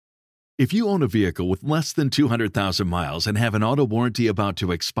If you own a vehicle with less than 200,000 miles and have an auto warranty about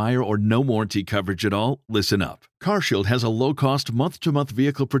to expire or no warranty coverage at all, listen up. CarShield has a low-cost month-to-month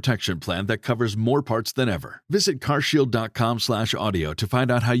vehicle protection plan that covers more parts than ever. Visit carshield.com/audio to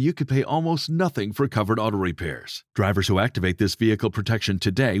find out how you could pay almost nothing for covered auto repairs. Drivers who activate this vehicle protection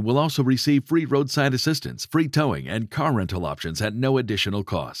today will also receive free roadside assistance, free towing, and car rental options at no additional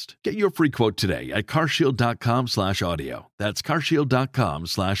cost. Get your free quote today at carshield.com/audio. That's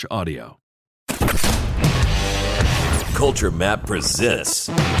carshield.com/audio. Culture Map presents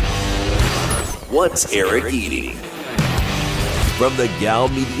What's Eric Eating? From the Gal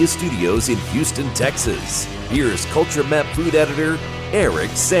Media Studios in Houston, Texas, here's Culture Map food editor Eric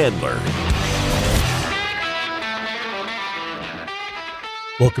Sandler.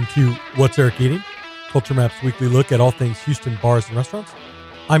 Welcome to What's Eric Eating? Culture Map's weekly look at all things Houston bars and restaurants.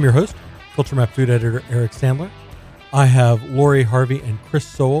 I'm your host, Culture Map food editor Eric Sandler. I have Laurie, Harvey, and Kris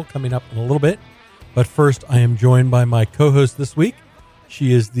Sowell coming up in a little bit. But first, I am joined by my co-host this week.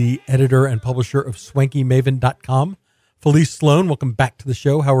 She is the editor and publisher of SwankyMaven.com. Felice Sloan, welcome back to the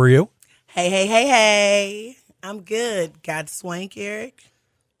show. How are you? Hey. I'm good. Got swank, Eric?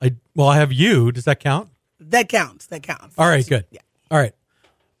 I have you. Does that count? That counts. All right, good. Yeah. All right.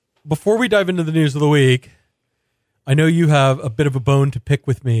 Before we dive into the news of the week, I know you have a bit of a bone to pick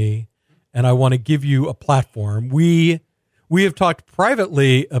with me, and I want to give you a platform. We have talked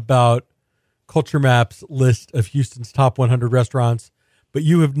privately about Culture Map's list of Houston's top 100 restaurants, but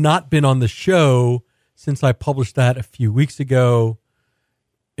you have not been on the show since I published that a few weeks ago,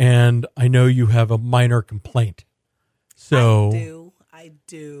 and I know you have a minor complaint. So I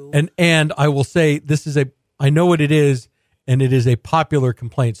do. And I will say I know what it is, and it is a popular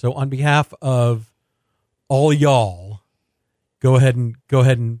complaint. So on behalf of all y'all, go ahead and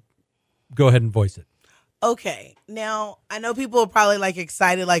voice it. Okay. Now, I know people are probably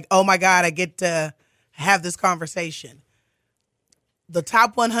excited, oh my God, I get to have this conversation. The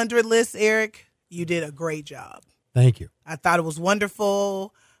top 100 list, Eric, you did a great job. Thank you. I thought it was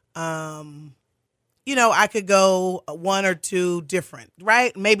wonderful. I could go one or two different,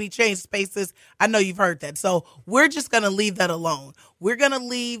 right? Maybe change spaces. I know you've heard that. So we're just going to leave that alone. We're going to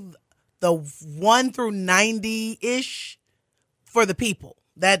leave the 1 through 90-ish for the people.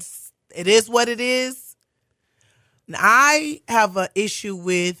 It is what it is. Now, I have an issue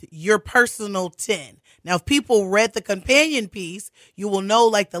with your personal 10. Now, if people read the companion piece, you will know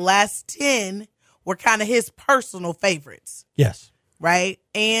the last 10 were kind of his personal favorites. Yes. Right?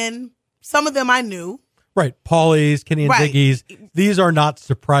 And some of them I knew. Right. Paulie's, Kenny and Ziggy's. These are not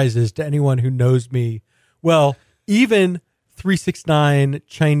surprises to anyone who knows me. Well, even 369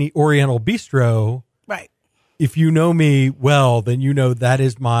 Chinese Oriental Bistro. Right. If you know me well, then you know that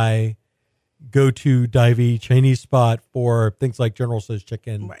is my go-to divey Chinese spot for things like General Tso's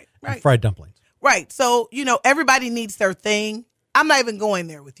chicken and fried dumplings. Right. So, everybody needs their thing. I'm not even going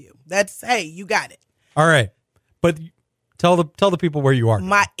there with you. Hey, you got it. All right. But tell the people where you are.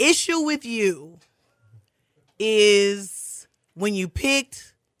 My issue with you is when you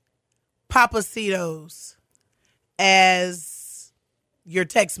picked Papacitos as your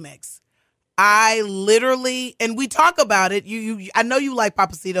Tex-Mex. I literally, and we talk about it. I know you like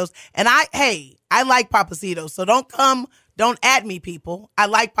Papacitos, and I like Papacitos. So don't at me, people. I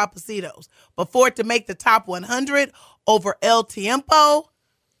like Papacitos. But for it to make the top 100 over El Tiempo,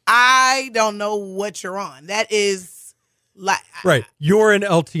 I don't know what you're on. That is right. You're an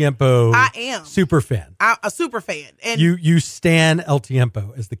El Tiempo. I am super fan. I'm a super fan, and you stan El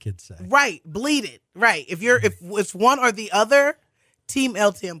Tiempo, as the kids say. Right, bleed it. Right. If it's one or the other, Team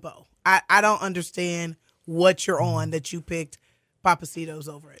El Tiempo. I don't understand what you're on that you picked Papacitos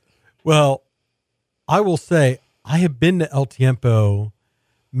over it. Well, I will say I have been to El Tiempo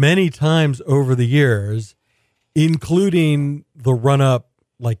many times over the years, including the run-up,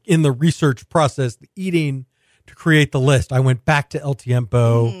 in the research process, the eating to create the list. I went back to El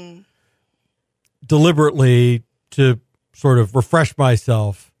Tiempo deliberately to sort of refresh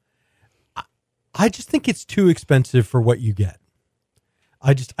myself. I just think it's too expensive for what you get.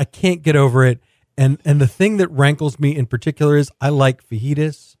 I can't get over it. And the thing that rankles me in particular is I like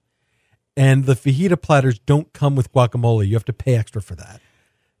fajitas, and the fajita platters don't come with guacamole. You have to pay extra for that.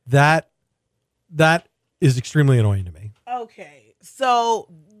 That is extremely annoying to me. Okay. So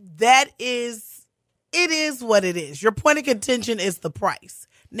it is what it is. Your point of contention is the price.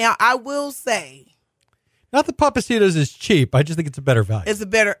 Now, I will say, not that Papacitos is cheap. I just think it's a better value.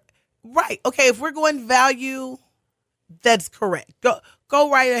 Right. Okay. If we're going value, that's correct. Go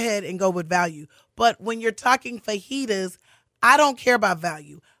right ahead and go with value. But when you're talking fajitas, I don't care about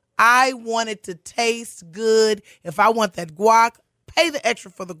value. I want it to taste good. If I want that guac, pay the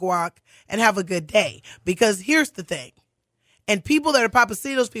extra for the guac and have a good day. Because here's the thing, and people that are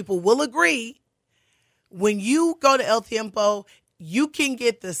Papacitos people will agree, when you go to El Tiempo, you can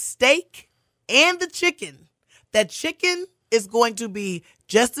get the steak and the chicken. That chicken is going to be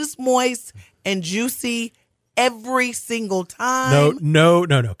just as moist and juicy every single time. No.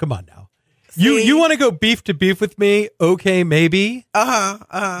 Come on now. See? You want to go beef to beef with me? Okay, maybe.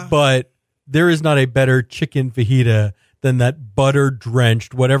 But there is not a better chicken fajita than that butter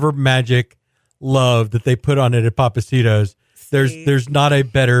drenched, whatever magic love that they put on it at Papacitos. There's not a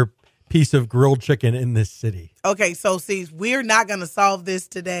better piece of grilled chicken in this city. Okay, so see, we're not going to solve this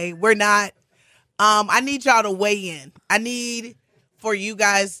today. We're not. I need y'all to weigh in. I need for you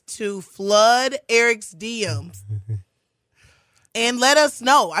guys to flood Eric's DMs and let us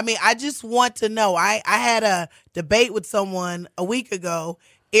know. I mean, I just want to know. I had a debate with someone a week ago.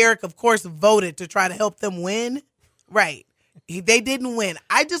 Eric, of course, voted to try to help them win. Right. They didn't win.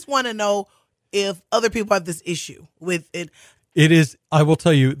 I just want to know if other people have this issue with it. It is, I will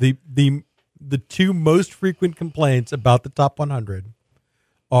tell you, the two most frequent complaints about the top 100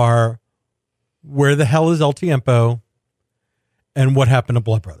 are where the hell is El Tiempo and what happened to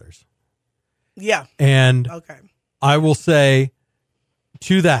Blood Brothers. Yeah. And okay. I will say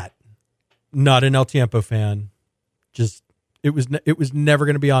to that, not an El Tiempo fan. Just it was never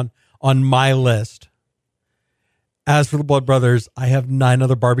going to be on my list. As for the Blood Brothers, I have 9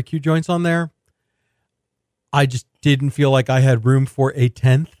 other barbecue joints on there. I just didn't feel like I had room for a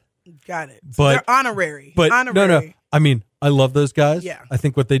 10th. Got it. So they're honorary. But honorary. No. I mean, I love those guys. Yeah. I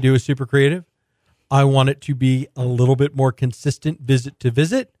think what they do is super creative. I want it to be a little bit more consistent visit to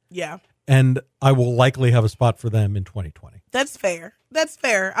visit. Yeah. And I will likely have a spot for them in 2020. That's fair.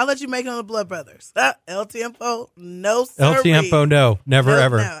 I'll let you make it on the Blood Brothers. El Tiempo, no sir. El Tiempo, no. Never,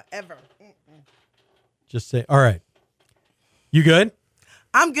 ever. No, ever. Just say, all right. You good?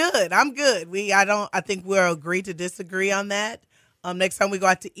 I'm good. I think we'll agree to disagree on that. Next time we go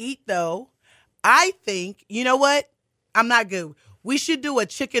out to eat, though, I think, you know what? I'm not good. We should do a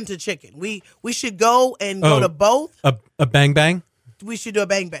chicken to chicken. We should go and go to both. A bang bang? We should do a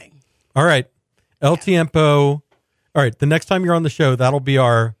bang bang. All right. El Tiempo. All right. The next time you're on the show, that'll be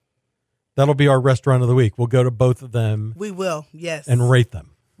our restaurant of the week. We'll go to both of them. We will. Yes. And rate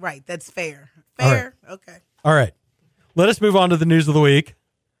them. Right. That's fair. Fair. All right. Okay. All right. Let us move on to the news of the week.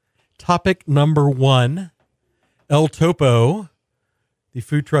 Topic number 1, El Topo, the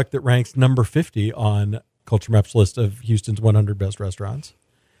food truck that ranks number 50 on Culture Map's list of Houston's 100 best restaurants,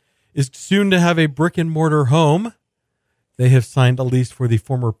 is soon to have a brick and mortar home. They have signed a lease for the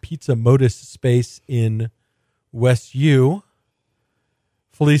former Pizza Modus space in West U.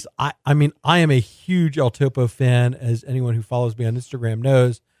 Felice, I mean, I am a huge El Topo fan, as anyone who follows me on Instagram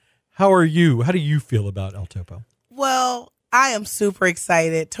knows. How are you? How do you feel about El Topo? Well, I am super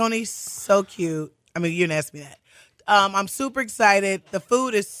excited. Tony's so cute. I mean, you didn't ask me that. I'm super excited. The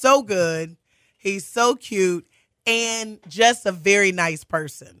food is so good. He's so cute and just a very nice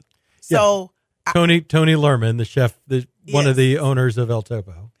person. So yeah. Tony Lerman, the chef, one of the owners of El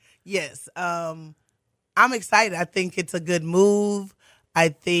Topo. Yes. I'm excited. I think it's a good move. I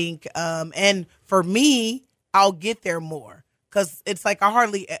think, and for me, I'll get there more because it's like I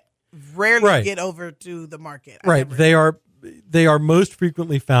rarely get over to the market. Right. They are most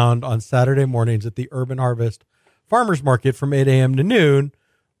frequently found on Saturday mornings at the Urban Harvest Farmers Market from 8 a.m. to noon,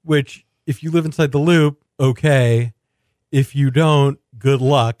 which if you live inside the loop, okay. If you don't, good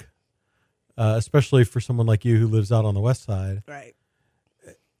luck, especially for someone like you who lives out on the west side. Right.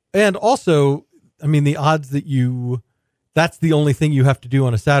 And also, I mean, the odds that that's the only thing you have to do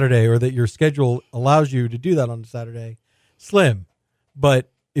on a Saturday, or that your schedule allows you to do that on a Saturday, slim.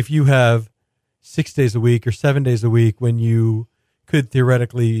 But if you have 6 days a week or 7 days a week when you could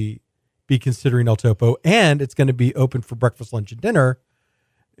theoretically be considering El Topo, and it's going to be open for breakfast, lunch, and dinner,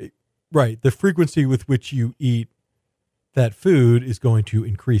 right, the frequency with which you eat that food is going to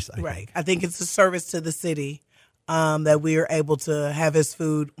increase, I think. I think it's a service to the city that we are able to have his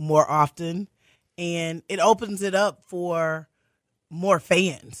food more often, and it opens it up for more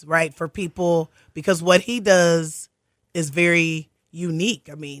fans, right, for people, because what he does is very unique.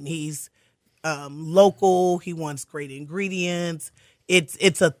 I mean, he's local. He wants great ingredients.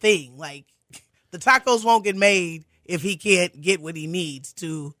 It's a thing. Like, the tacos won't get made if he can't get what he needs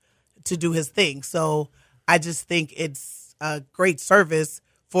to do his thing. So I just think it's a great service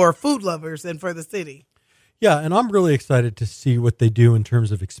for food lovers and for the city. Yeah, and I'm really excited to see what they do in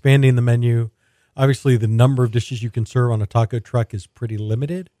terms of expanding the menu. Obviously, the number of dishes you can serve on a taco truck is pretty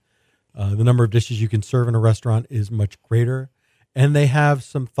limited. The number of dishes you can serve in a restaurant is much greater. And they have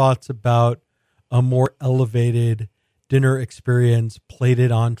some thoughts about a more elevated dinner experience,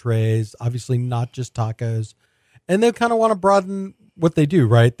 plated entrees, obviously not just tacos. And they kind of want to broaden what they do,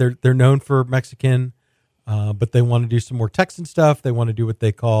 right? They're known for Mexican, but they want to do some more Texan stuff. They want to do what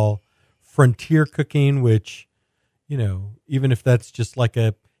they call frontier cooking, which, you know, even if that's just like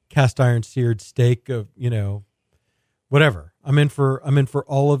a cast iron seared steak of, you know, whatever. I'm in for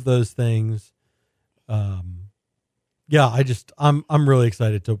all of those things. Yeah, I'm really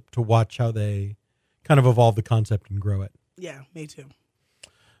excited to watch how they kind of evolve the concept and grow it. Yeah, me too.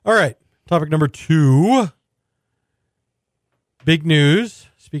 All right. Topic number 2. Big news.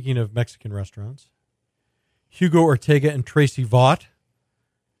 Speaking of Mexican restaurants, Hugo Ortega and Tracy Vaught,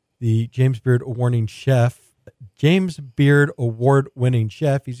 the James Beard Award-winning chef,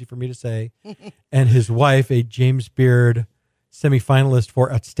 easy for me to say, and his wife, a James Beard semifinalist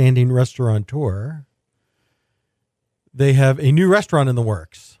for Outstanding Restaurateur. They have a new restaurant in the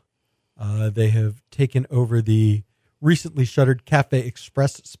works. They have taken over the recently shuttered Cafe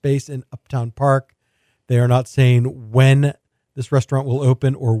Express space in Uptown Park. They are not saying when this restaurant will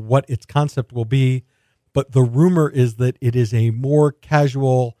open or what its concept will be, but the rumor is that it is a more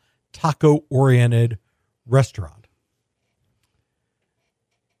casual, taco-oriented restaurant.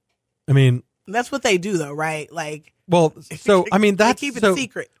 I mean, that's what they do, though, right? Like, well, so I mean, that's they keep it so,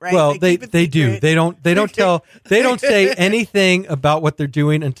 secret, right? Well, they do. They don't say anything about what they're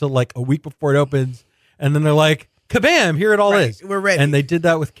doing until like a week before it opens, and then they're like, "Kabam! Here it all is. We're ready." And they did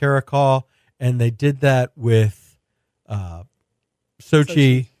that with Caracol, and they did that with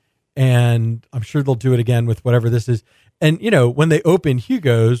Sochi, and I'm sure they'll do it again with whatever this is. And you know, when they opened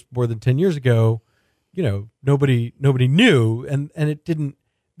Hugo's more than 10 years ago, you know, nobody knew, and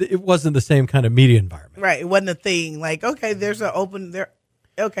it wasn't the same kind of media environment. Right. It wasn't a thing like, okay, there's an open there.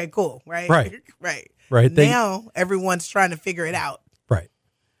 Okay, cool. Right. Right. Now everyone's trying to figure it out. Right.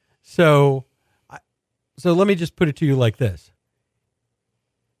 So let me just put it to you like this.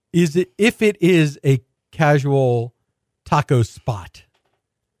 If it is a casual taco spot,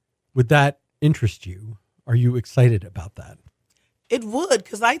 would that interest you? Are you excited about that? It would,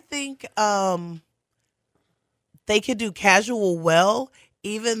 because I think they could do casual well,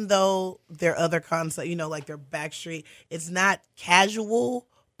 even though their other concept, you know, like their Backstreet, it's not casual,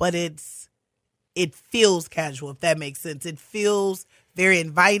 but it feels casual, if that makes sense. It feels very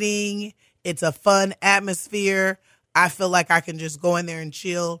inviting. It's a fun atmosphere. I feel like I can just go in there and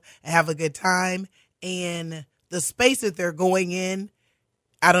chill and have a good time. And the space that they're going in,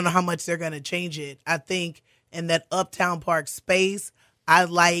 I don't know how much they're going to change it. I think in that Uptown Park space, I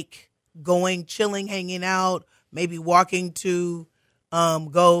like going, chilling, hanging out, maybe walking to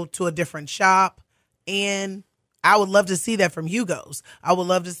go to a different shop. And I would love to see that from Hugo's. I would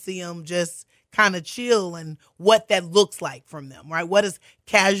love to see them just kind of chill and what that looks like from them, right? What is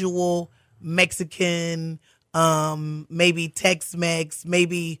casual Mexican, maybe Tex-Mex,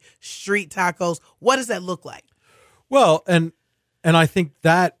 maybe street tacos? What does that look like? Well, and I think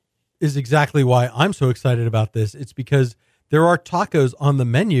that is exactly why I'm so excited about this. It's because there are tacos on the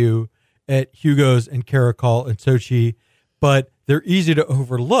menu at Hugo's and Caracol and Sochi, but they're easy to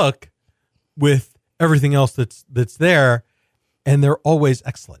overlook with everything else that's there, and they're always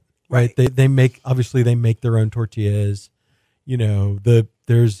excellent, right? They make their own tortillas. You know,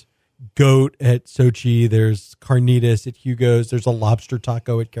 there's goat at Sochi, there's carnitas at Hugo's, there's a lobster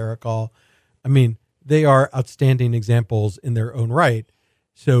taco at Caracol. I mean, they are outstanding examples in their own right.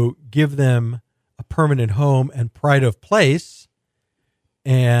 So give them a permanent home and pride of place.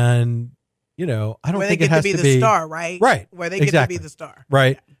 And, you know, I don't think it has to be the star, right? Right. Where they get to be the star.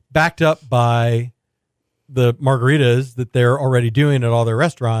 Right. Yeah. Backed up by the margaritas that they're already doing at all their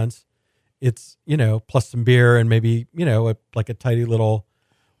restaurants. It's, you know, plus some beer and maybe, you know, like a tidy little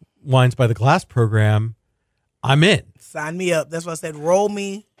wines by the glass program. I'm in. Sign me up. That's why I said roll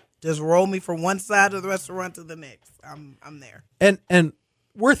me. Just roll me from one side of the restaurant to the next. I'm there. And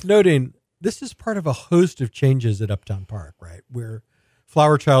worth noting, this is part of a host of changes at Uptown Park, right? Where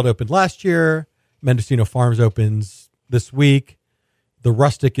Flower Child opened last year, Mendocino Farms opens this week, the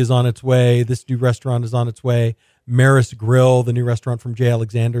Rustic is on its way, this new restaurant is on its way, Maris Grill, the new restaurant from J.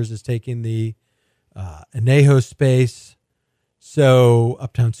 Alexander's, is taking the Anejo space. So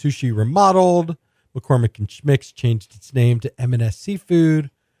Uptown Sushi remodeled, McCormick and Schmick's changed its name to M&S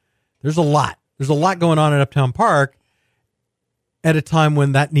Seafood. There's a lot going on at Uptown Park at a time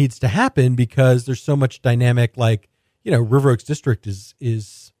when that needs to happen because there's so much dynamic, like, you know, River Oaks District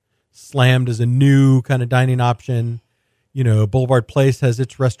is slammed as a new kind of dining option. You know, Boulevard Place has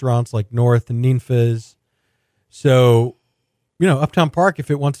its restaurants like North and Ninfa's. So, you know, Uptown Park, if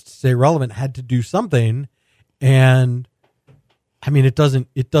it wants to stay relevant, had to do something. And I mean, it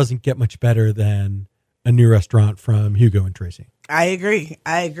doesn't get much better than a new restaurant from Hugo and Tracy. I agree.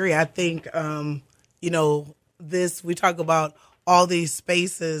 I think, we talk about all these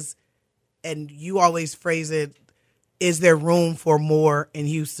spaces, and you always phrase it, is there room for more in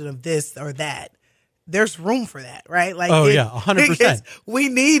Houston of this or that? There's room for that, right? Like, 100%. We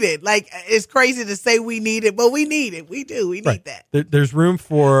need it. Like, it's crazy to say we need it, but we need it. We do. We need that. There's room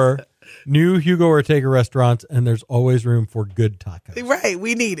for new Hugo Ortega restaurants, and there's always room for good tacos. Right.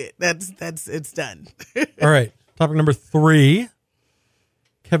 We need it. It's done. All right. Topic number 3.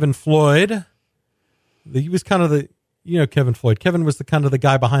 Kevin Floyd. He was kind of Kevin Floyd. Kevin was the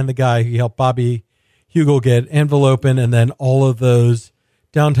guy behind the guy who helped Bobby Hugo get Anvil open, and then all of those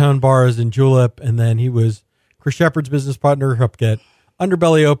downtown bars in Julep. And then he was Chris Shepard's business partner, helped get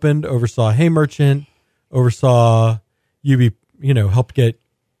Underbelly opened, oversaw Hay Merchant, oversaw UB, helped get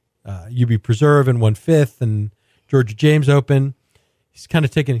UB Preserve and 1/5 and Georgia James open. He's kind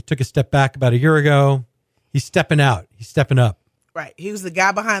of took a step back about a year ago. He's stepping out. He's stepping up. Right. He was the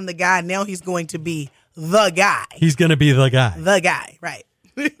guy behind the guy. Now he's going to be the guy. He's going to be the guy. The guy. Right.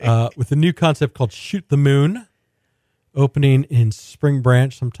 With a new concept called Shoot the Moon, opening in Spring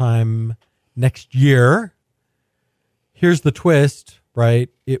Branch sometime next year. Here's the twist, right?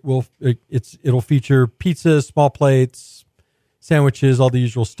 It'll feature pizza, small plates, sandwiches, all the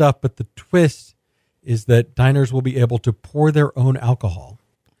usual stuff. But the twist is that diners will be able to pour their own alcohol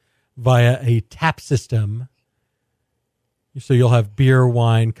via a tap system. So you'll have beer,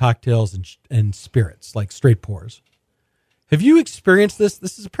 wine, cocktails, and spirits, like straight pours. Have you experienced this?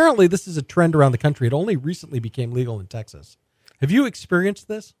 This is a trend around the country. It only recently became legal in Texas. Have you experienced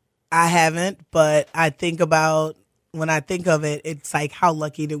this? I haven't, but when I think of it, it's like, how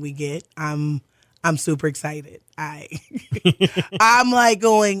lucky did we get? I'm super excited. I'm like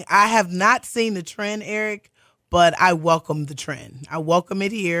going, I have not seen the trend, Eric, but I welcome the trend. I welcome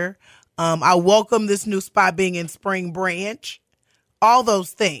it here. I welcome this new spot being in Spring Branch. All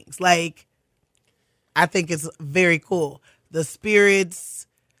those things. Like, I think it's very cool. The spirits,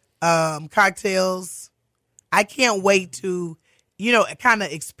 cocktails. I can't wait to, kind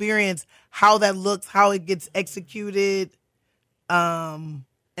of experience how that looks, how it gets executed. And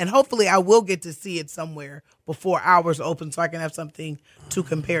hopefully I will get to see it somewhere before hours open so I can have something to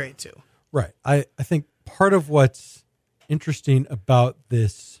compare it to. Right. I think part of what's interesting about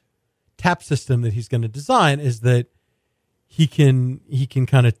this tap system that he's going to design is that he can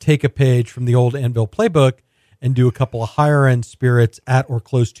kind of take a page from the old Anvil playbook and do a couple of higher end spirits at or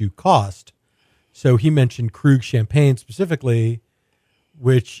close to cost. So he mentioned Krug champagne specifically,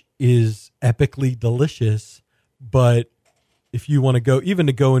 which is epically delicious. But if you want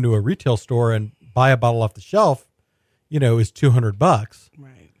to go into a retail store and buy a bottle off the shelf, is $200.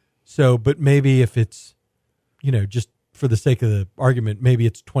 Right. So, but maybe if it's, just for the sake of the argument, maybe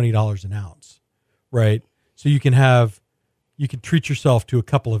it's $20 an ounce, right? So you can treat yourself to a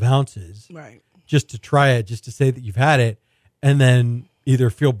couple of ounces, right? Just to try it, just to say that you've had it, and then either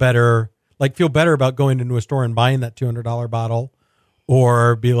feel better about going into a store and buying that $200 bottle,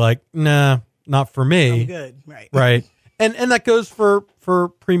 or be like, nah, not for me. I'm good, right? Right. And that goes for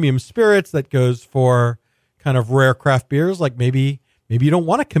premium spirits. That goes for kind of rare craft beers. Like maybe you don't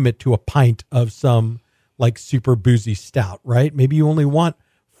want to commit to a pint of some like super boozy stout, right? Maybe you only want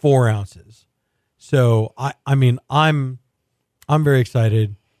 4 ounces. So I'm very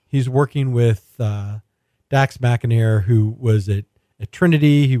excited. He's working with Dax McInerney, who was at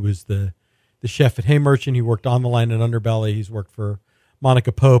Trinity. He was the chef at Hay Merchant. He worked on the line at Underbelly. He's worked for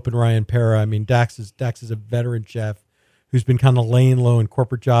Monica Pope and Ryan Pera. I mean, Dax is a veteran chef who's been kind of laying low in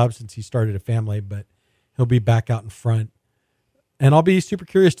corporate jobs since he started a family, but he'll be back out in front. And I'll be super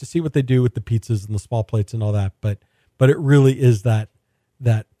curious to see what they do with the pizzas and the small plates and all that. But it really is that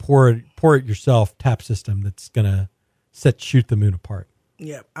pour it yourself tap system that's gonna Shoot the Moon apart.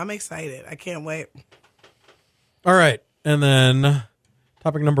 Yep, I'm excited. I can't wait. All right, and then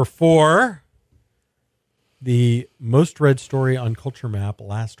topic number 4, the most read story on Culture Map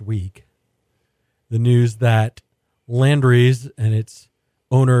last week. The news that Landry's and its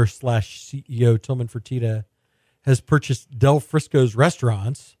owner / CEO Tillman Fertitta has purchased Del Frisco's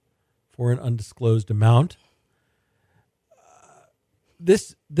restaurants for an undisclosed amount.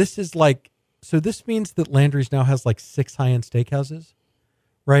 This is like, so this means that Landry's now has like 6 high-end steakhouses,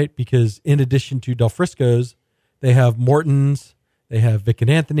 right? Because in addition to Del Frisco's, they have Morton's, they have Vic and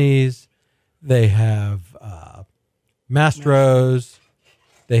Anthony's, they have Mastro's,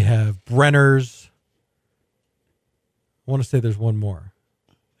 they have Brenner's. I want to say there's one more.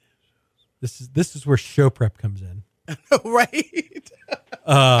 This is where show prep comes in. Right.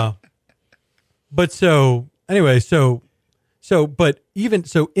 But so anyway, so So, but even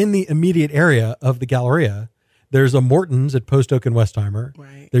so, in the immediate area of the Galleria, there's a Morton's at Post Oak and Westheimer.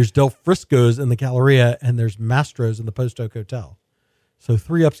 Right. There's Del Frisco's in the Galleria, and there's Mastro's in the Post Oak Hotel. So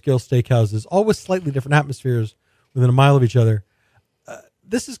 3 upscale steakhouses, all with slightly different atmospheres within a mile of each other.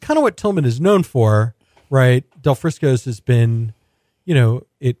 This is kind of what Tillman is known for, right? Del Frisco's has been,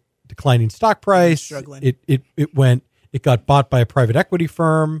 it declining stock price. Struggling. It got bought by a private equity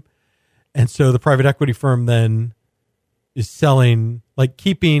firm. And so the private equity firm then is selling, like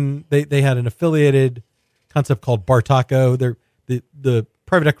keeping, they had an affiliated concept called Bar Taco. The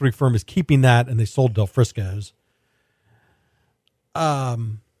private equity firm is keeping that, and they sold Del Frisco's.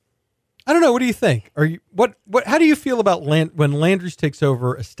 I don't know. What do you think? How do you feel about when Landry's takes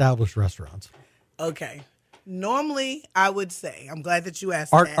over established restaurants? Okay. Normally, I would say, I'm glad that you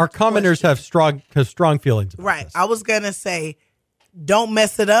asked our that. Our commenters have strong feelings about right. this. I was going to say, don't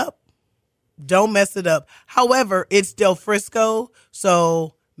mess it up. Don't mess it up. However, it's Del Frisco,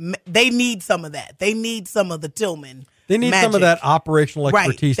 so they need some of that. They need some of the Tillman. They need magic. some of that operational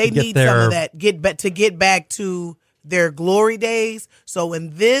expertise They to get need there. some of that to get back to their glory days. So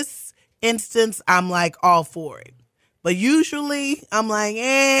in this instance, I'm like all for it. But usually I'm like,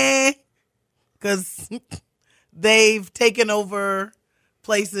 because they've taken over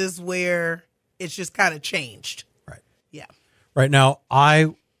places where it's just kind of changed. Right. Yeah. Right now,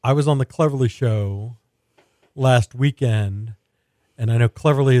 I was on the Cleverly show last weekend, and I know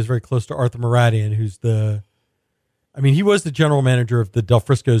Cleverly is very close to Arthur Moradian, who's he was the general manager of the Del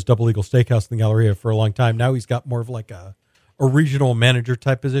Frisco's Double Eagle Steakhouse in the Galleria for a long time. Now he's got more of like a regional manager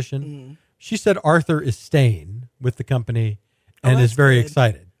type position. Mm. She said Arthur is staying with the company and is very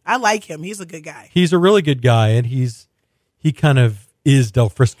excited. I like him. He's a good guy. He's a really good guy, and he kind of is Del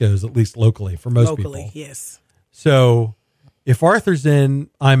Frisco's, at least locally, for most people. Locally, yes. So if Arthur's in,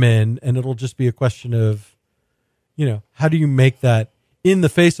 I'm in, and it'll just be a question of, how do you make that in the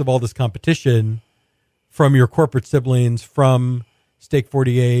face of all this competition from your corporate siblings, from Steak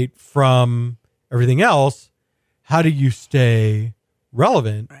 48, from everything else? How do you stay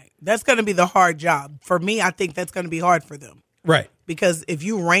relevant? Right. That's going to be the hard job. For me, I think that's going to be hard for them. Right. Because if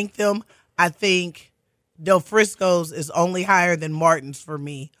you rank them, I think Del Frisco's is only higher than Martin's for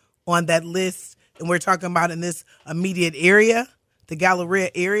me on that list. And we're talking about in this immediate area, the Galleria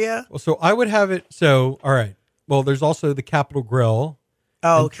area. Well, so I would have it. So, all right. Well, there's also the Capitol Grill,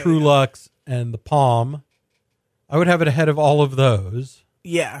 and Trulux, and the Palm. I would have it ahead of all of those.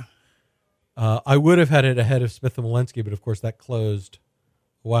 Yeah. I would have had it ahead of Smith & Walensky, but of course that closed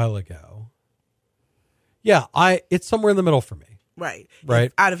a while ago. Yeah, it's somewhere in the middle for me. Right.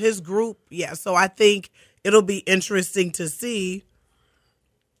 Right. Out of his group, yeah. So I think it'll be interesting to see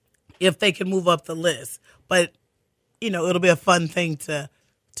if they can move up the list. But, it'll be a fun thing to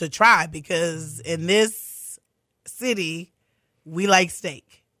try, because in this city, we like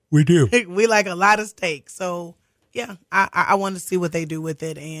steak. We do. We like a lot of steak. So, yeah, I want to see what they do with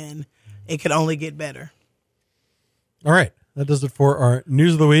it, and it can only get better. All right. That does it for our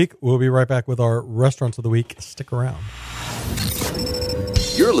News of the Week. We'll be right back with our Restaurants of the Week. Stick around.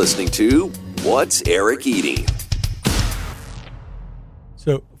 You're listening to What's Eric Eating?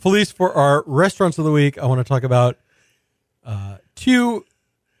 So, Felice, for our Restaurants of the Week, I want to talk about two,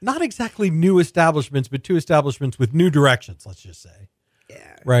 not exactly new establishments, but two establishments with new directions, let's just say.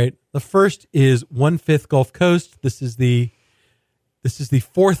 Yeah. Right. The first is 1/5 Gulf Coast. This is the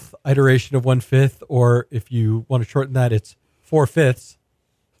fourth iteration of 1/5, or if you want to shorten that, it's 4/5.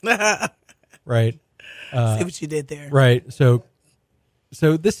 Right. See what you did there. Right. So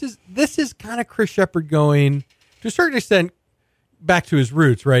this is kind of Chris Shepard going to a certain extent back to his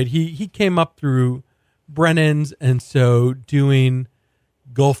roots, right? He came up through Brennan's, and so doing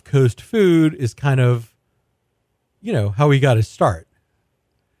Gulf Coast food is kind of, how he got his start.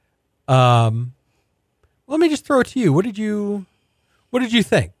 Let me just throw it to you. What did you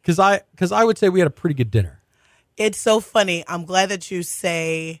think? Because I would say we had a pretty good dinner. It's so funny. I'm glad that you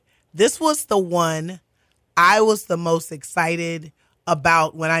say this was the one I was the most excited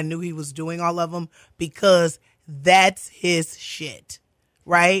about when I knew he was doing all of them, because that's his shit,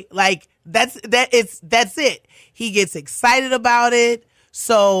 right? Like that's it. He gets excited about it.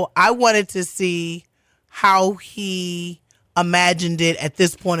 So I wanted to see how he imagined it at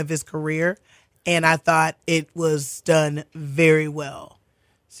this point of his career, and I thought it was done very well.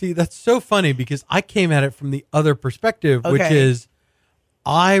 See, that's so funny, because I came at it from the other perspective, which is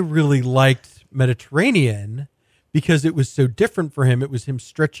I really liked Mediterranean because it was so different for him. It was him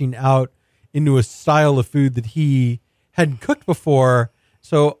stretching out into a style of food that he hadn't cooked before.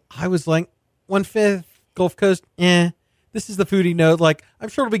 So I was like, 1/5 Gulf Coast, this is the food he knows. Like, I'm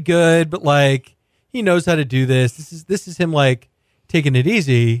sure it'll be good, but like, he knows how to do this. This is him like taking it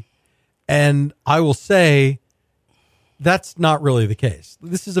easy. And I will say that's not really the case.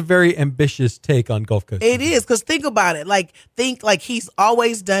 This is a very ambitious take on Gulf Coast. It is, because think about it. Think he's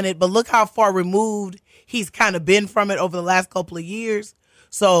always done it, but look how far removed he's kind of been from it over the last couple of years.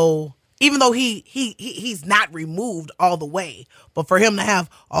 So even though he's not removed all the way, but for him to have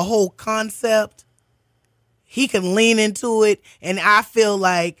a whole concept, he can lean into it. And I feel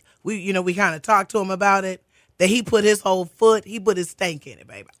like we kind of talked to him about it, that he put his whole foot, he put his stank in it,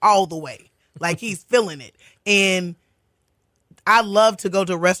 baby, all the way. Like he's feeling it. And I love to go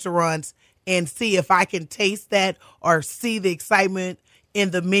to restaurants and see if I can taste that or see the excitement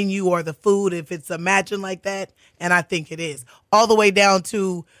in the menu or the food, if it's imagined like that. And I think it is. All the way down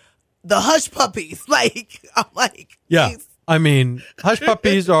to the hush puppies. I'm like, yeah. I mean, hush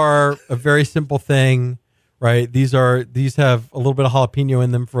puppies are a very simple thing, right? These have a little bit of jalapeno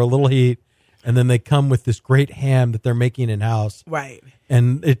in them for a little heat, and then they come with this great ham that they're making in house. Right.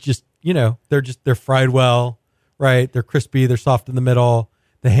 And it just, they're fried well, right? They're crispy, they're soft in the middle.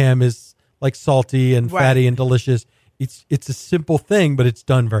 The ham is like salty and fatty and delicious. It's a simple thing, but it's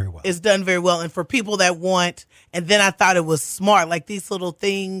done very well. It's done very well. And for people that want, and then I thought it was smart, like these little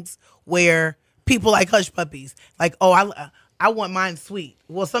things where people like hush puppies, like, oh, I want mine sweet.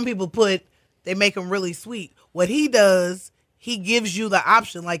 Well, some people they make them really sweet. What he does, he gives you the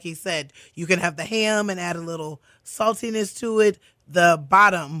option, like he said. You can have the ham and add a little saltiness to it. The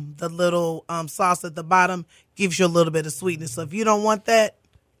bottom, the little sauce at the bottom gives you a little bit of sweetness. So if you don't want that,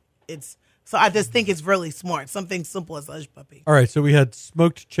 so I just think it's really smart. Something simple as hush puppy. All right, so we had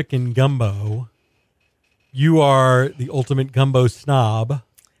smoked chicken gumbo. You are the ultimate gumbo snob.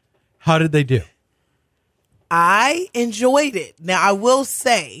 How did they do? I enjoyed it. Now, I will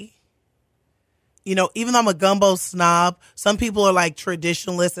say, even though I'm a gumbo snob, some people are like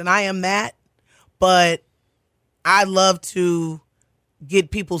traditionalists, and I am that. But I love to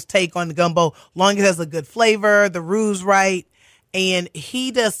get people's take on the gumbo, long as it has a good flavor, the roux's right. And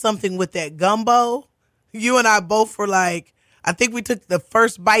he does something with that gumbo. You and I both were like, I think we took the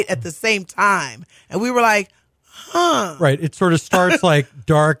first bite at the same time. And we were like, huh. Right. It sort of starts like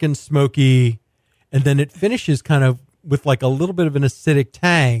dark and smoky, and then it finishes kind of with like a little bit of an acidic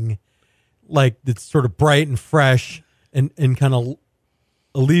tang, like it's sort of bright and fresh and kind of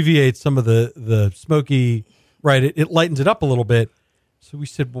alleviates some of the smoky, right? It lightens it up a little bit. So we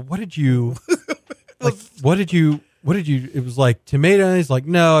said, well, what did you, it was like tomato. He's like,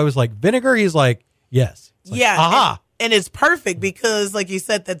 no. I was like, vinegar. He's like, yes. Like, yeah. aha. And it's perfect because, like you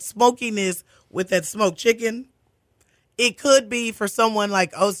said, that smokiness with that smoked chicken, it could be for someone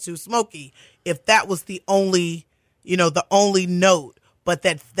like, oh, it's too smoky. If that was the only note, but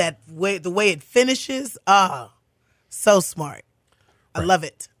the way it finishes, so smart. I love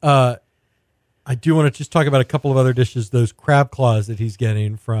it. I do want to just talk about a couple of other dishes. Those crab claws that he's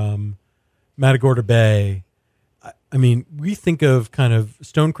getting from Matagorda Bay. I mean, we think of kind of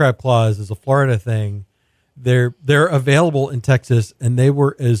stone crab claws as a Florida thing. They're available in Texas, and they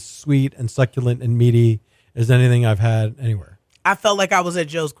were as sweet and succulent and meaty as anything I've had anywhere. I felt like I was at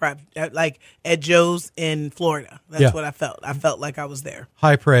Joe's like at Joe's in Florida. That's what I felt. I felt like I was there.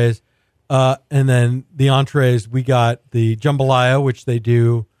 High praise. And then the entrees, we got the jambalaya, which they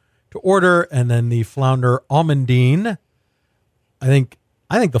do to order, and then the flounder almondine. I think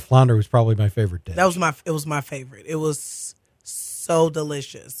the flounder was probably my favorite dish. It was my favorite. It was so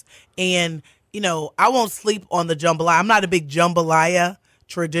delicious. And, I won't sleep on the jambalaya. I'm not a big jambalaya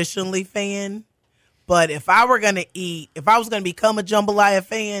traditionally fan, but if I was going to become a jambalaya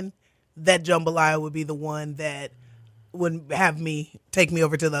fan, that jambalaya would be the one that would take me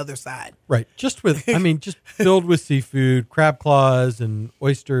over to the other side. Right. Just filled with seafood, crab claws and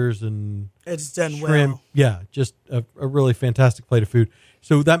oysters and it's done shrimp. well. Yeah. Just a really fantastic plate of food.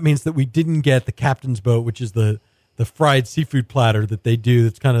 So that means that we didn't get the captain's boat, which is the fried seafood platter that they do.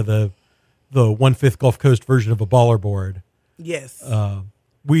 That's kind of the 1/5 Gulf Coast version of a baller board. Yes.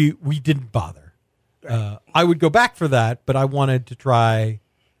 We didn't bother. Right. I would go back for that, but I wanted to try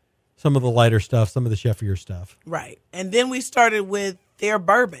some of the lighter stuff, some of the chefier stuff. Right. And then we started with their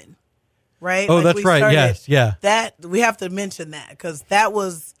bourbon, right? Oh, that's right. Yes. Yeah. That we have to mention that because that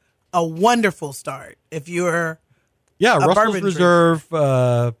was a wonderful start. If you're Russell's Reserve,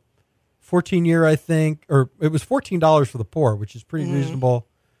 14-year, I think, or it was $14 for the pour, which is pretty reasonable.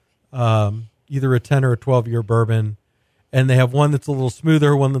 Either a 10 or a 12-year bourbon. And they have one that's a little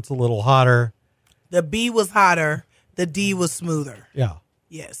smoother, one that's a little hotter. The B was hotter. The D was smoother. Yeah.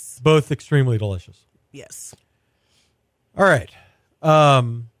 Yes. Both extremely delicious. Yes. All right.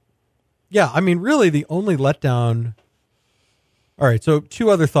 Really the only letdown. All right, so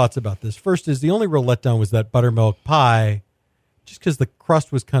two other thoughts about this. First is the only real letdown was that buttermilk pie, just because the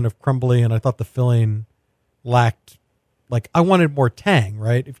crust was kind of crumbly and I thought the filling lacked, like, I wanted more tang,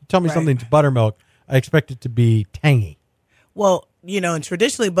 right? If you tell me something's buttermilk, I expect it to be tangy. Well, and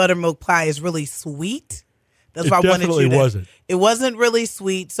traditionally buttermilk pie is really sweet. That's why I wanted you to. It definitely wasn't. It wasn't really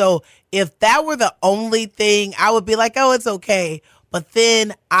sweet. So if that were the only thing, I would be like, oh, it's okay. But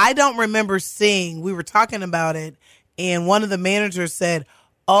then I don't remember seeing, we were talking about it, and one of the managers said,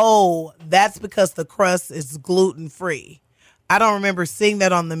 oh, that's because the crust is gluten-free. I don't remember seeing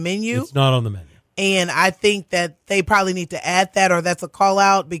that on the menu. It's not on the menu. And I think that they probably need to add that, or that's a call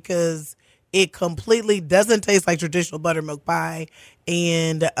out, because it completely doesn't taste like traditional buttermilk pie.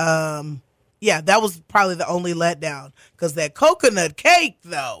 And that was probably the only letdown, because that coconut cake,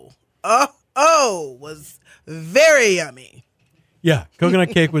 though, was very yummy. Yeah, coconut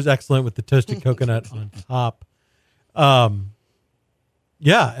cake was excellent with the toasted coconut on top.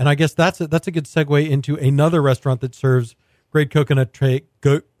 Yeah, and I guess that's a good segue into another restaurant that serves great coconut cake.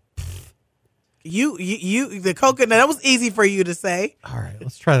 The coconut, that was easy for you to say. All right,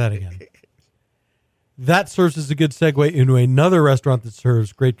 let's try that again. That serves as a good segue into another restaurant that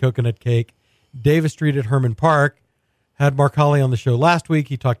serves great coconut cake, Davis Street at Herman Park. Had Mark Hawley on the show last week.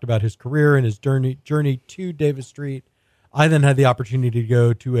 He talked about his career and his journey to Davis Street. I then had the opportunity to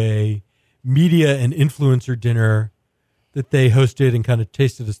go to a media and influencer dinner that they hosted and kind of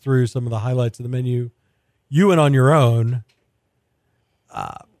tasted us through some of the highlights of the menu. You went on your own.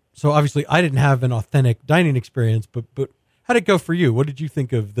 So obviously I didn't have an authentic dining experience, but how'd it go for you? What did you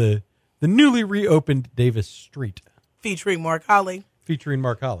think of the newly reopened Davis Street? Featuring Mark Hawley.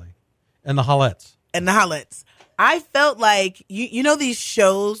 And the Hollettes. I felt like, you know these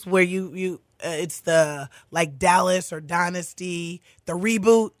shows where you it's the, like, Dallas or Dynasty, the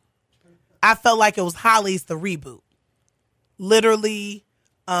reboot? I felt like it was Holly's the reboot. Literally,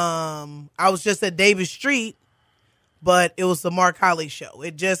 I was just at Davis Street, but it was the Mark Hawley show.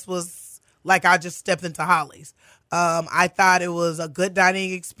 It just was like I just stepped into Holly's. I thought it was a good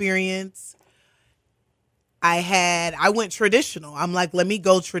dining experience. I went traditional. I'm like, let me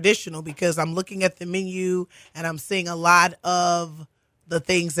go traditional, because I'm looking at the menu and I'm seeing a lot of the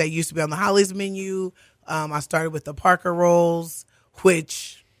things that used to be on the Holly's menu. I started with the Parker rolls,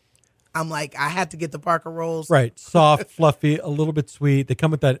 which I'm like, I had to get the Parker rolls. Right. Soft, fluffy, a little bit sweet. They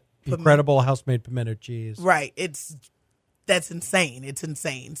come with that incredible house-made pimento cheese. Right. That's insane. It's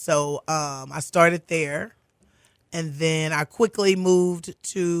insane. So I started there, and then I quickly moved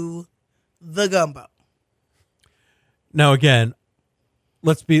to the gumbo. Now, again,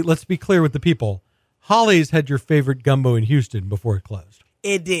 let's be clear with the people. Holly's had your favorite gumbo in Houston before it closed.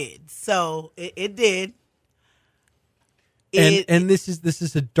 It did. So it did. And this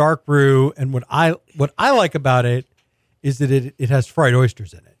is a dark brew, and what I like about it is that it has fried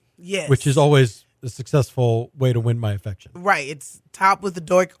oysters in it. Yes. Which is always a successful way to win my affection. Right. It's topped with the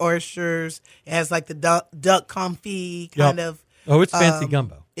dark oysters. It has like the duck confit kind of. Oh, it's fancy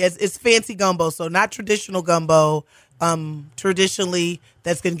gumbo. It's fancy gumbo, so not traditional gumbo. Traditionally,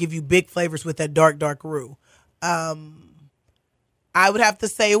 that's going to give you big flavors with that dark roux. I would have to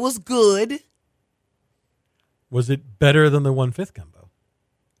say it was good. Was it better than the 1/5 gumbo?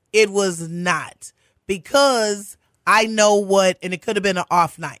 It was not, because I know and it could have been an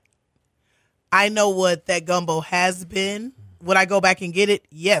off night. I know what that gumbo has been. Would I go back and get it?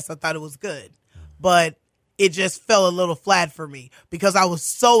 Yes, I thought it was good. But it just fell a little flat for me because I was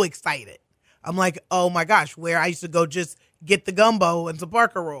so excited. I'm like, oh my gosh, where I used to go just get the gumbo and some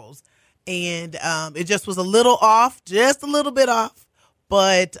Parker rolls. And it just was a little off, just a little bit off.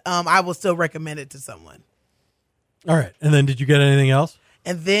 But I will still recommend it to someone. All right. And then did you get anything else?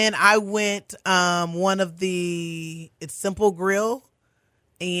 And then I went it's Simple Grill,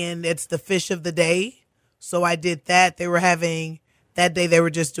 and it's the fish of the day. So I did that. That day they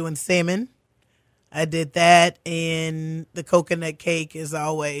were just doing salmon. I did that, and the coconut cake is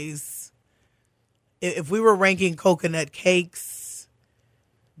always, if we were ranking coconut cakes,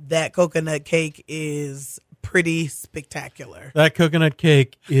 that coconut cake is pretty spectacular. That coconut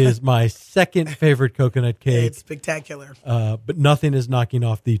cake is my second favorite coconut cake. It's spectacular. But nothing is knocking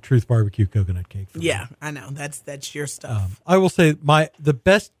off the Truth Barbecue coconut cake. Yeah, me. I know. That's your stuff. I will say the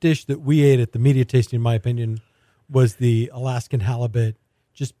best dish that we ate at the media tasting, in my opinion, was the Alaskan halibut.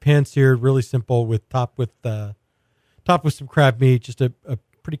 Just pan-seared, really simple, topped with some crab meat. Just a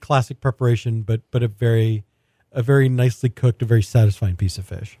pretty classic preparation, but a very nicely cooked, a very satisfying piece of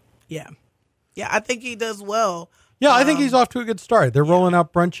fish. Yeah. Yeah, I think he does well. Yeah, I think he's off to a good start. They're rolling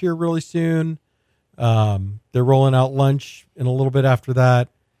out brunch here really soon. They're rolling out lunch in a little bit after that.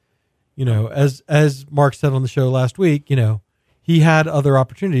 You know, as Mark said on the show last week, you know, he had other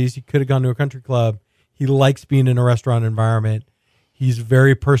opportunities. He could have gone to a country club. He likes being in a restaurant environment. He's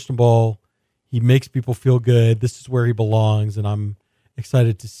very personable. He makes people feel good. This is where he belongs, and I'm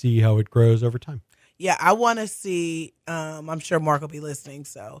excited to see how it grows over time. Yeah, I want to see, I'm sure Mark will be listening,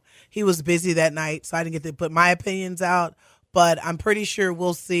 so he was busy that night, so I didn't get to put my opinions out, but I'm pretty sure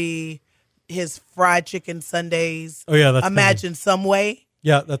we'll see his fried chicken sundaes. Oh, yeah, that's Imagine coming. Some Way.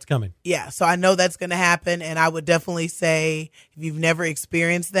 Yeah, that's coming. Yeah, so I know that's going to happen, and I would definitely say if you've never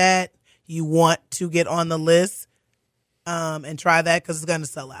experienced that, you want to get on the list and try that because it's going to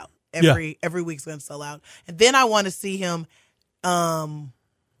sell out. Every week's going to sell out. And then I want to see him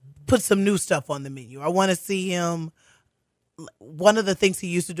put some new stuff on the menu. I want to see him. One of the things he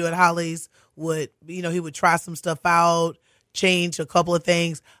used to do at Holly's he would try some stuff out, change a couple of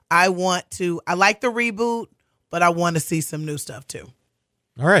things. I like the reboot, but I want to see some new stuff too.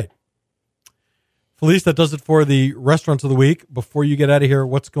 All right. Felice, that does it for the restaurants of the week. Before you get out of here,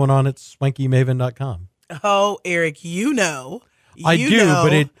 what's going on at swankymaven.com? Oh, Eric, you want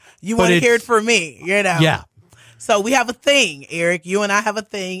to hear it from me, Yeah. So we have a thing, Eric. You and I have a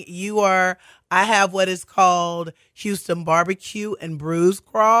thing. I have what is called Houston Barbecue and Brews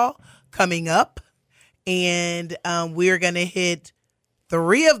Crawl coming up. And we're going to hit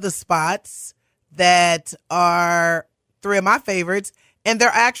 3 of the spots that are 3 of my favorites. And they're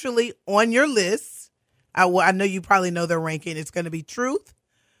actually on your list. I know you probably know their ranking. It's going to be Truth,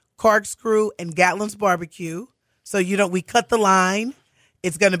 Corkscrew, and Gatlin's Barbecue. So, we cut the line.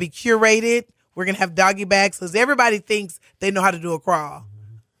 It's going to be curated. We're going to have doggy bags because everybody thinks they know how to do a crawl.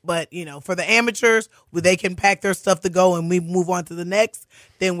 But, for the amateurs, where they can pack their stuff to go and we move on to the next,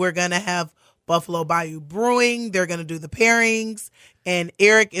 then we're going to have Buffalo Bayou Brewing. They're going to do the pairings. And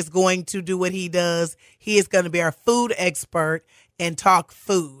Eric is going to do what he does. He is going to be our food expert and talk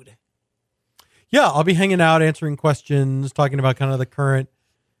food. Yeah, I'll be hanging out, answering questions, talking about kind of the current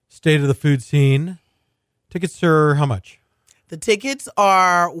state of the food scene. Tickets are how much? The tickets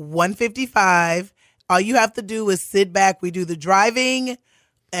are $155. All you have to do is sit back. We do the driving,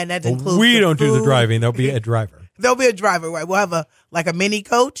 and that includes we don't food. do the driving. There'll be a driver. There'll be a driver, right? We'll have a mini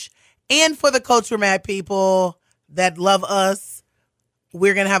coach. And for the Culture Mad people that love us,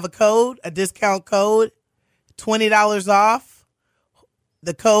 we're going to have a discount code, $20 off.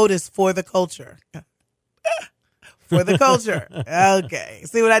 The code is for the culture. For the culture. Okay.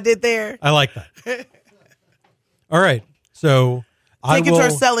 See what I did there? I like that. All right. So tickets are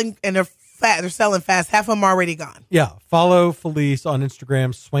selling, and they're selling fast. Half of them are already gone. Yeah. Follow Felice on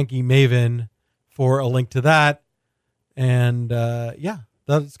Instagram, Swanky Maven, for a link to that. And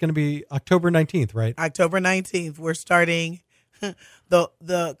that's going to be October 19th, right? October 19th. We're starting.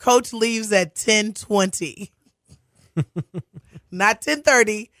 The coach leaves at 10:20. Not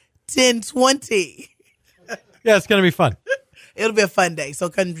 10:30, 10:20. Yeah, it's going to be fun. It'll be a fun day. So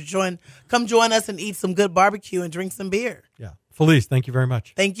come join us and eat some good barbecue and drink some beer. Yeah. Felice, thank you very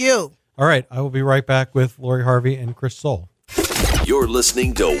much. Thank you. All right. I will be right back with Laurie Harvey and Kris Sowell. You're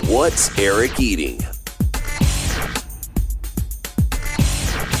listening to What's Eric Eating?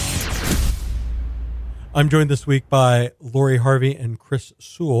 I'm joined this week by Laurie Harvey and Kris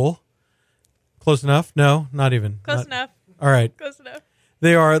Sowell. Close enough? No, not even. Close enough. All right. Close enough.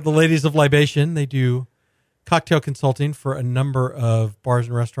 They are the ladies of Libation. They do cocktail consulting for a number of bars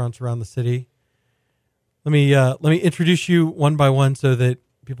and restaurants around the city. Let me introduce you one by one so that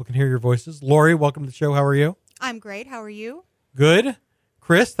people can hear your voices. Laurie, welcome to the show. How are you? I'm great. How are you? Good.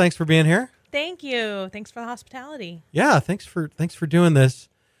 Kris, thanks for being here. Thank you. Thanks for the hospitality. Yeah, thanks for doing this.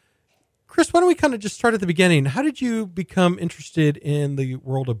 Kris, why don't we kind of just start at the beginning? How did you become interested in the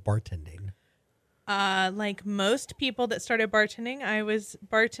world of bartending? Like most people that started bartending, I was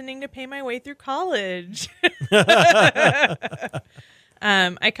bartending to pay my way through college. I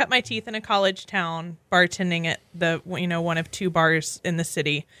cut my teeth in a college town bartending at one of 2 bars in the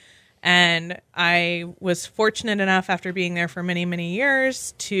city. And I was fortunate enough after being there for many, many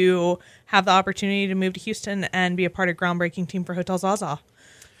years to have the opportunity to move to Houston and be a part of groundbreaking team for Hotel Zaza.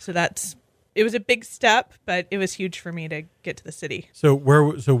 So it was a big step, but it was huge for me to get to the city. So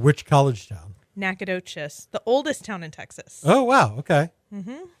which college town? Nacogdoches, the oldest town in Texas. Oh, wow. Okay.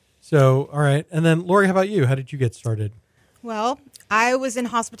 Mm-hmm. So, all right. And then, Laurie, how about you? How did you get started? Well, I was in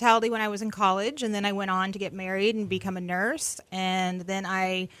hospitality when I was in college, and then I went on to get married and become a nurse. And then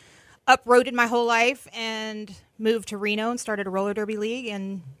I uprooted my whole life and moved to Reno and started a roller derby league.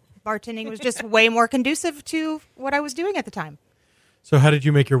 And bartending was just way more conducive to what I was doing at the time. So how did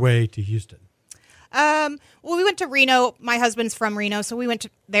you make your way to Houston? Well, we went to Reno. My husband's from Reno, so we went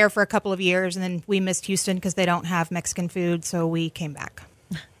there for a couple of years, and then we missed Houston because they don't have Mexican food, so we came back.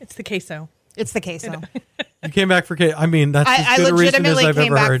 It's the queso. It's the queso. You came back for queso. I mean, that's as I good a reason as legitimately I've came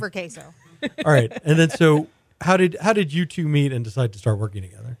ever back heard. for queso. All right, and then so how did you two meet and decide to start working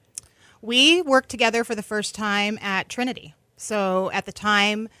together? We worked together for the first time at Trinity. So at the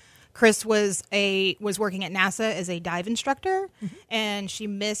time, Kris was working at NASA as a dive instructor, and she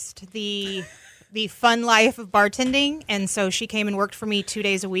missed the fun life of bartending, and so she came and worked for me 2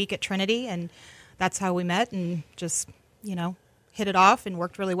 days a week at Trinity, and that's how we met, and just hit it off and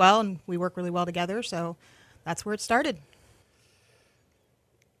worked really well, and we work really well together. So that's where it started.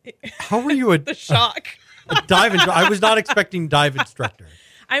 How were you The shock. a dive instructor? I was not expecting dive instructor.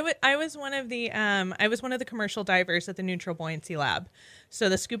 I was one of the commercial divers at the Neutral Buoyancy Lab. So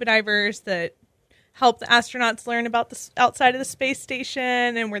the scuba divers that help the astronauts learn about the outside of the space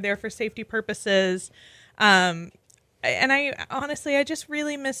station and were there for safety purposes. And I honestly, I just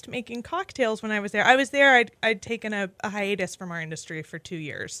really missed making cocktails when I was there. I was there. I'd taken a hiatus from our industry for 2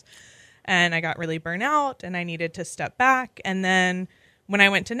 years, and I got really burnt out, and I needed to step back. And then when I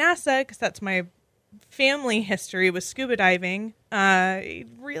went to NASA, because that's my family history with scuba diving, I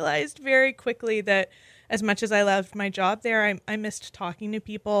realized very quickly that as much as I loved my job there, I missed talking to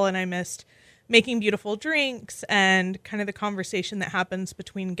people, and I missed making beautiful drinks and kind of the conversation that happens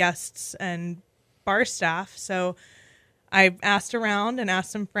between guests and bar staff. So I asked around and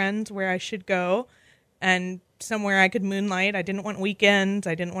asked some friends where I should go and somewhere I could moonlight. I didn't want weekends.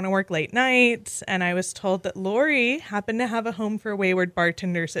 I didn't want to work late nights. And I was told that Laurie happened to have a home for wayward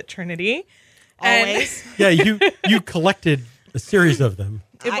bartenders at Trinity. Always. Yeah, you collected a series of them.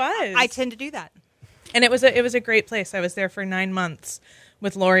 It was. I tend to do that. And it was a great place. I was there for 9 months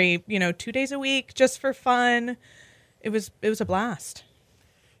with Laurie, 2 days a week just for fun. It was a blast.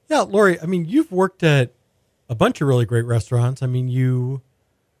 Yeah, Laurie, I mean, you've worked at a bunch of really great restaurants. I mean,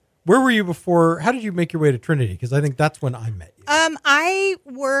 where were you before? How did you make your way to Trinity? Because I think that's when I met you.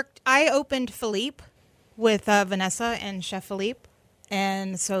 I opened Philippe with Vanessa and Chef Philippe.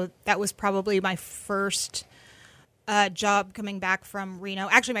 And so that was probably my first job coming back from Reno.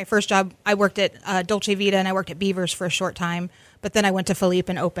 Actually, my first job, I worked at Dolce Vita and I worked at Beaver's for a short time. But then I went to Philippe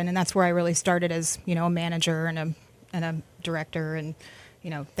and opened, and that's where I really started as, a manager and a director and,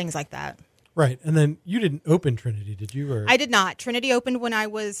 things like that. Right. And then you didn't open Trinity, did you? Or? I did not. Trinity opened when I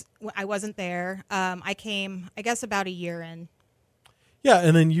wasn't there. I came, I guess, about a year in. Yeah,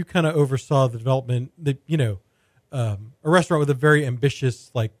 and then you kind of oversaw the development, a restaurant with a very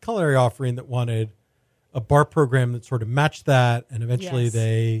ambitious culinary offering that wanted a bar program that sort of matched that, and eventually Yes.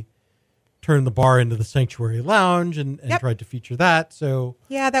 they turned the bar into the Sanctuary Lounge and tried to feature that. So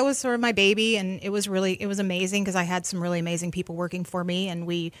yeah, that was sort of my baby, and it was amazing because I had some really amazing people working for me, and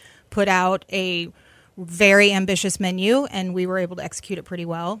we put out a very ambitious menu, and we were able to execute it pretty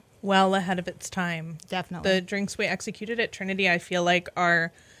well. Well ahead of its time. Definitely. The drinks we executed at Trinity, I feel like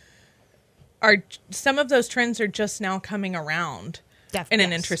are some of those trends are just now coming around in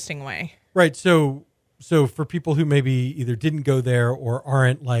an interesting way. right. So for people who maybe either didn't go there or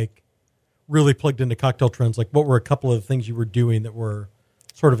aren't really plugged into cocktail trends, what were a couple of things you were doing that were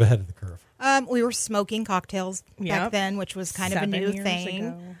sort of ahead of the curve? We were smoking cocktails back then, which was kind of a 7 new years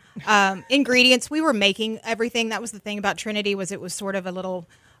thing. ago. Ingredients, we were making everything. That was the thing about Trinity, was it was sort of a little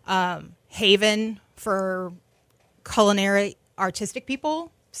haven for culinary artistic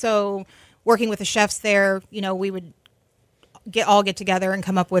people. So working with the chefs there, we would get together and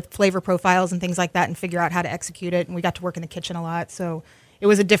come up with flavor profiles and things like that and figure out how to execute it. And we got to work in the kitchen a lot. So it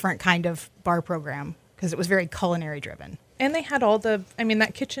was a different kind of bar program because it was very culinary driven. And they had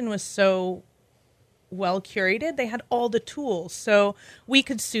that kitchen was so well curated. They had all the tools. So we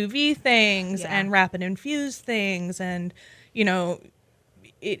could sous vide things and rapid infuse things. And,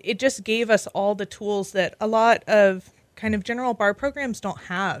 it just gave us all the tools that a lot of kind of general bar programs don't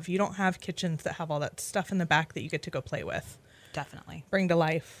have. You don't have kitchens that have all that stuff in the back that you get to go play with. Definitely. Bring to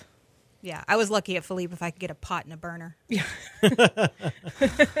life. Yeah, I was lucky at Philippe if I could get a pot and a burner. Yeah.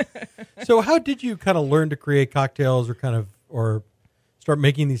 So how did you kind of learn to create cocktails or start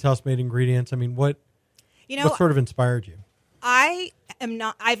making these house-made ingredients? I mean, what sort of inspired you?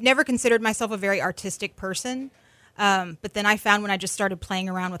 I've never considered myself a very artistic person. But then I found when I just started playing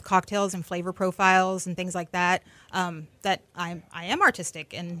around with cocktails and flavor profiles and things like that, that I am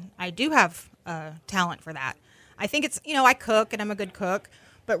artistic and I do have talent for that. I think it's, I cook and I'm a good cook,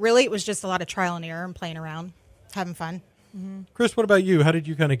 but really it was just a lot of trial and error and playing around, having fun. Mm-hmm. Kris, what about you? How did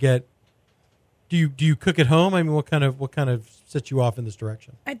you kind of do you cook at home? I mean, what kind of sets you off in this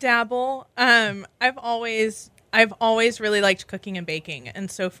direction? I dabble. I've always really liked cooking and baking.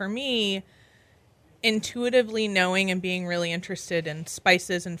 And so for me, intuitively knowing and being really interested in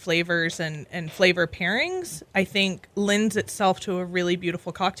spices and flavors and flavor pairings, I think lends itself to a really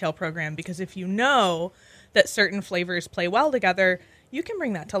beautiful cocktail program, because if you know that certain flavors play well together, you can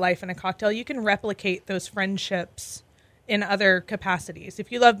bring that to life in a cocktail. You can replicate those friendships in other capacities.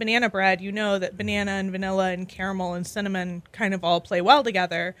 If you love banana bread, you know that banana and vanilla and caramel and cinnamon kind of all play well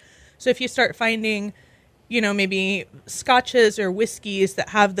together. So if you start finding, maybe scotches or whiskeys that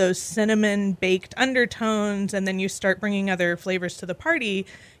have those cinnamon baked undertones, and then you start bringing other flavors to the party,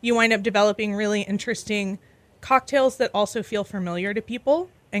 you wind up developing really interesting cocktails that also feel familiar to people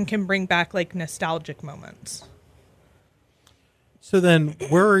and can bring back like nostalgic moments. So then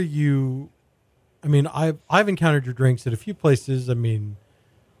where are you? I mean, I've encountered your drinks at a few places. I mean,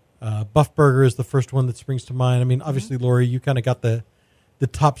 Buff Burger is the first one that springs to mind. I mean, obviously, Laurie, you kind of got the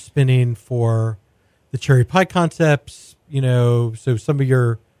top spinning for the cherry pie concepts, so some of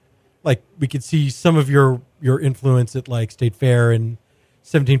your, like, we could see some of your influence at like State Fair and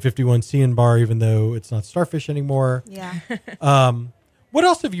 1751 Sea and Bar, even though it's not Starfish anymore. Yeah. What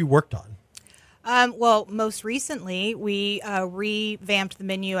else have you worked on? Well, most recently, we revamped the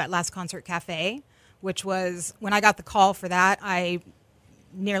menu at Last Concert Cafe, which was, when I got the call for that, I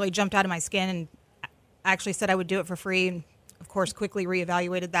nearly jumped out of my skin and actually said I would do it for free, and of course quickly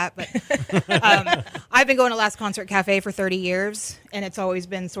reevaluated that. But I've been going to Last Concert Cafe for 30 years, and it's always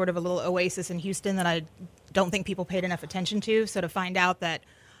been sort of a little oasis in Houston that I don't think people paid enough attention to. So to find out that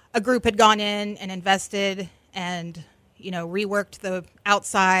a group had gone in and invested and reworked the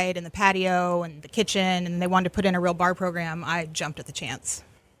outside and the patio and the kitchen, and they wanted to put in a real bar program, I jumped at the chance.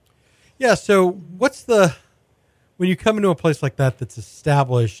 Yeah, so when you come into a place like that that's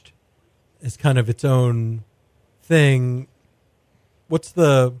established as kind of its own thing, what's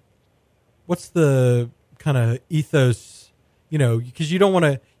the kind of ethos, because you don't want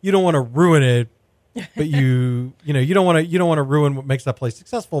to ruin it, but you don't want to ruin what makes that place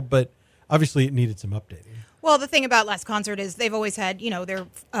successful, but obviously it needed some updating. Well, the thing about Last Concert is they've always had, their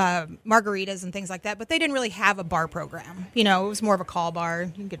margaritas and things like that, but they didn't really have a bar program. It was more of a call bar.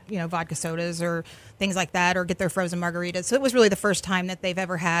 You can get, vodka sodas or things like that, or get their frozen margaritas. So it was really the first time that they've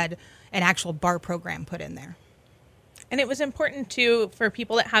ever had an actual bar program put in there. And it was important, too, for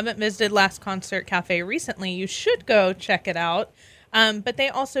people that haven't visited Last Concert Cafe recently, you should go check it out. But they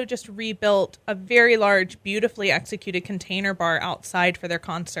also just rebuilt a very large, beautifully executed container bar outside for their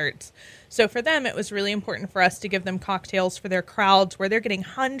concerts. So for them, it was really important for us to give them cocktails for their crowds where they're getting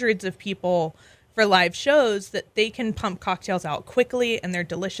hundreds of people for live shows, that they can pump cocktails out quickly, and they're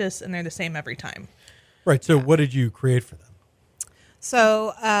delicious, and they're the same every time. Right. So what did you create for them?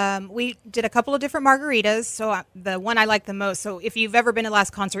 So we did a couple of different margaritas. So the one I like the most, so if you've ever been to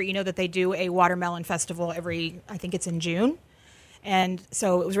Last Concert, you know that they do a watermelon festival I think it's in June. And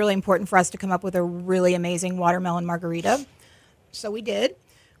so it was really important for us to come up with a really amazing watermelon margarita. So we did.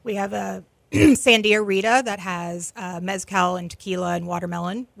 We have a Sandia Rita that has mezcal and tequila and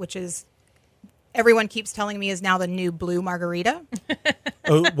watermelon, which is, everyone keeps telling me, is now the new blue margarita.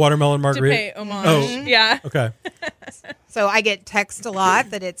 Oh, watermelon margarita? To pay homage. Oh, yeah. Okay. So I get text a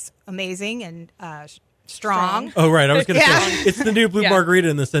lot that it's amazing and strong. Oh, right. I was going to say, it's the new blue margarita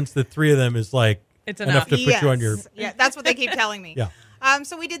in the sense that three of them is like it's enough to put you on your... Yeah, that's what they keep telling me. Yeah.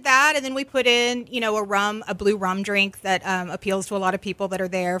 So we did that, and then we put in, a blue rum drink that appeals to a lot of people that are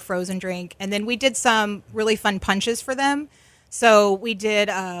there, frozen drink. And then we did some really fun punches for them. So we did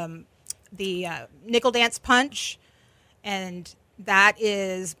the Nickel Dance Punch, and that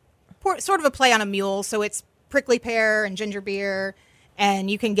is sort of a play on a mule. So it's prickly pear and ginger beer, and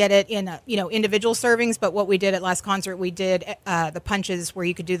you can get it in individual servings. But what we did at Last Concert, we did the punches where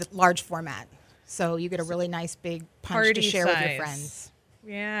you could do the large format. So you get a really nice big punch Party to share size. with your friends.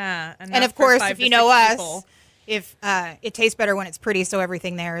 Yeah. And of course, if you know us, if it tastes better when it's pretty, so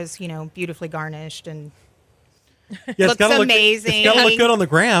everything there is, beautifully garnished and looks amazing. It's got to look good on the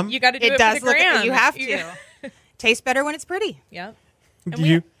gram. You got to do it does for the gram. You have to. Tastes better when it's pretty. Yep.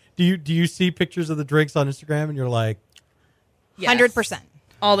 Do you see pictures of the drinks on Instagram and you're like, 100%.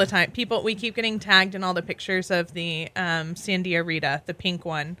 All the time. We keep getting tagged in all the pictures of the Sandia Rita, the pink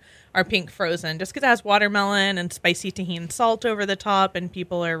one, our pink frozen, just because it has watermelon and spicy tahini salt over the top, and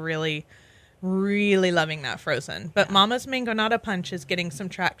people are really, really loving that frozen. But Mama's Mangonada Punch is getting some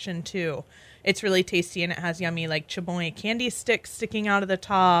traction too. It's really tasty, and it has yummy like chamoy candy sticks sticking out of the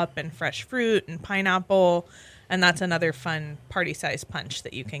top, and fresh fruit and pineapple, and that's another fun party size punch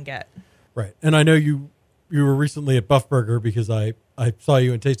that you can get. Right. And I know you were recently at Buff Burger because I saw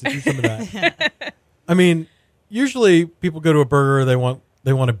you and tasted through some of that. I mean, usually people go to a burger, they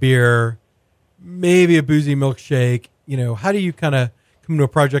want a beer, maybe a boozy milkshake. How do you kind of come to a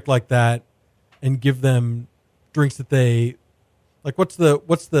project like that and give them drinks that they like? What's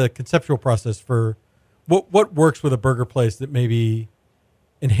the conceptual process for what works with a burger place that maybe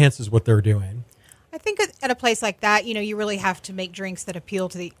enhances what they're doing? I think at a place like that, you really have to make drinks that appeal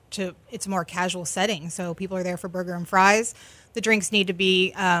to it's a more casual setting. So people are there for burger and fries. The drinks need to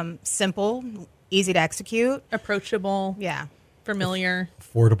be simple, easy to execute, approachable, yeah, familiar,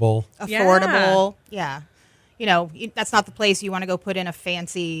 Affordable. Yeah. That's not the place you want to go put in a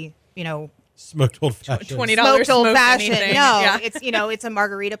fancy, Smoked old fashioned. $20 smoked old smoked fashioned. anything. No, Yeah. it's a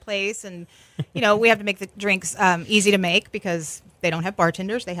margarita place, and we have to make the drinks easy to make because they don't have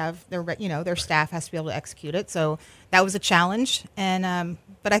bartenders. They have their staff has to be able to execute it. So that was a challenge, and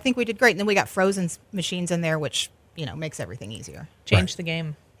but I think we did great. And then we got frozen machines in there, which makes everything easier. Change the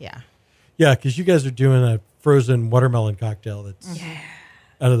game. Yeah. Yeah, because you guys are doing a frozen watermelon cocktail that's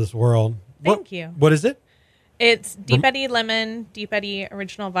out of this world. Thank you. What is it? It's Deep Eddy lemon, Deep Eddy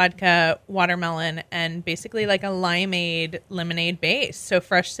original vodka, watermelon, and basically like a limeade lemonade base. So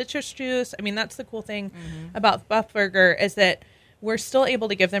fresh citrus juice. I mean, that's the cool thing about Buff Burger is that we're still able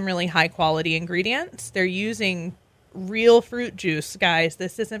to give them really high quality ingredients. They're using real fruit juice, guys.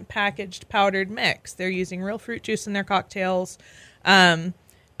 This isn't packaged powdered mix. They're using real fruit juice in their cocktails. And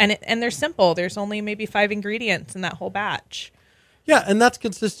they're simple. There's only maybe 5 ingredients in that whole batch. Yeah, and that's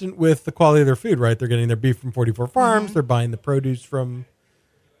consistent with the quality of their food, right? They're getting their beef from 44 Farms. They're buying the produce from,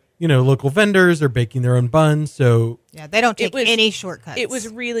 local vendors. They're baking their own buns. So yeah, they don't take any shortcuts. It was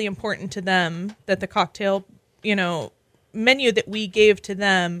really important to them that the cocktail, menu that we gave to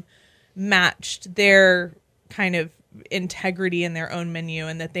them matched their kind of integrity in their own menu,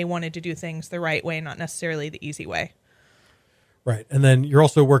 and that they wanted to do things the right way, not necessarily the easy way. right. And then you're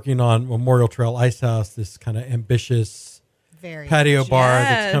also working on Memorial Trail Ice House, this kind of ambitious patio bar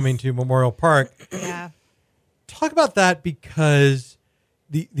that's coming to Memorial Park. Yeah. Talk about that, because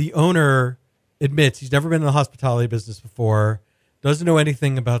the owner admits he's never been in the hospitality business before, doesn't know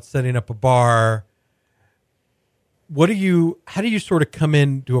anything about setting up a bar. How do you sort of come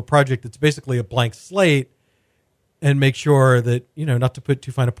into a project that's basically a blank slate and make sure that, not to put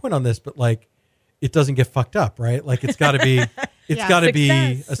too fine a point on this, but like it doesn't get fucked up, right? Like it's got to be, be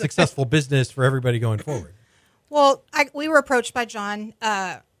a successful business for everybody going forward. Well, we were approached by John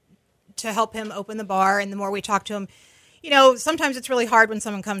to help him open the bar, and the more we talked to him, sometimes it's really hard when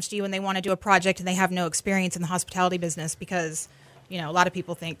someone comes to you and they want to do a project and they have no experience in the hospitality business because, a lot of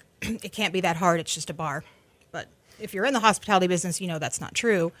people think it can't be that hard, it's just a bar. But if you're in the hospitality business, that's not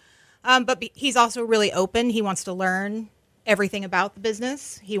true. But he's also really open. He wants to learn everything about the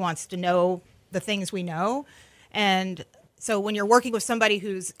business. He wants to know the things we know. And so when you're working with somebody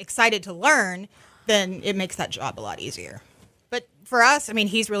who's excited to learn, then it makes that job a lot easier. But for us,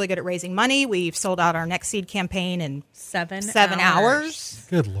 he's really good at raising money. We've sold out our next seed campaign in 7 hours.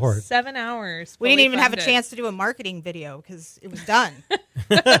 Good Lord. 7 hours. We didn't even have a chance to do a marketing video because it was done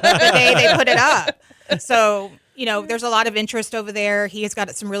the day they put it up. So, there's a lot of interest over there. He has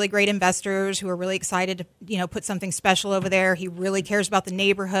got some really great investors who are really excited to, put something special over there. He really cares about the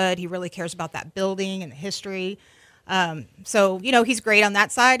neighborhood. He really cares about that building and the history. So, he's great on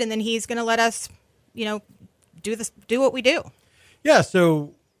that side. And then he's going to let us do what we do. Yeah.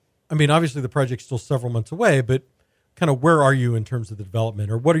 So, obviously the project's still several months away, but kind of where are you in terms of the development,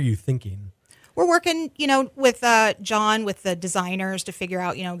 or what are you thinking? We're working, with John, with the designers to figure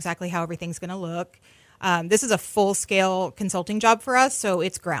out, exactly how everything's going to look. This is a full-scale consulting job for us, so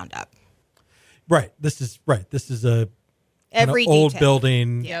it's ground up. Right. This is a every old detail.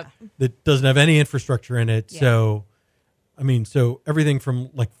 Building that doesn't have any infrastructure in it. Yeah. So, so everything from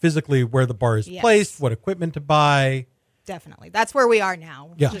like physically where the bar is placed, what equipment to buy. Definitely. That's where we are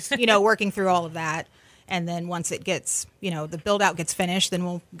now. Yeah. Just, working through all of that. And then once it gets, the build out gets finished, then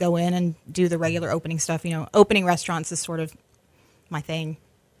we'll go in and do the regular opening stuff. Opening restaurants is sort of my thing.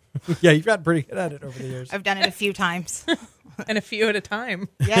 Yeah, you've gotten pretty good at it over the years. I've done it a few times. And a few at a time.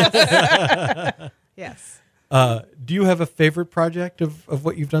 Yes. Yes. Do you have a favorite project of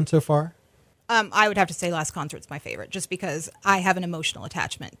what you've done so far? I would have to say Last Concert's my favorite, just because I have an emotional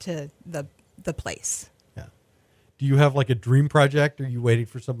attachment to the place. Yeah. Do you have like a dream project? Or are you waiting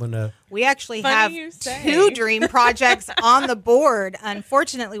for someone to? We actually have 2 dream projects on the board.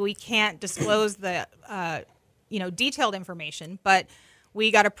 Unfortunately, we can't disclose the detailed information, but we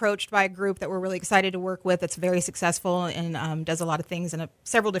got approached by a group that we're really excited to work with. That's very successful and does a lot of things in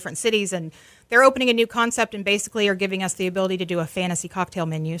several different cities. And they're opening a new concept and basically are giving us the ability to do a fantasy cocktail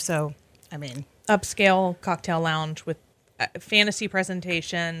menu. So, upscale cocktail lounge with fantasy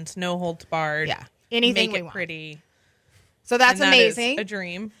presentations, no holds barred. Yeah, anything make we it want. Pretty. So that's amazing. Is a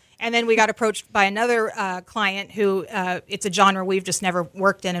dream. And then we got approached by another client who it's a genre we've just never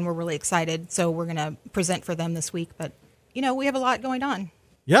worked in, and we're really excited. So we're going to present for them this week. But we have a lot going on.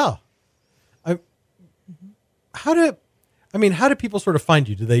 Yeah. How do people sort of find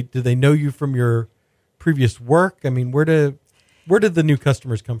you? Do they know you from your previous work? I mean, where did the new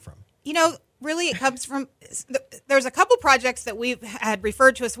customers come from? Really, it comes from. There's a couple projects that we've had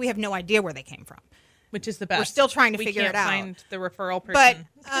referred to us. We have no idea where they came from. Which is the best. We're still trying to figure it out. We can't find the referral person.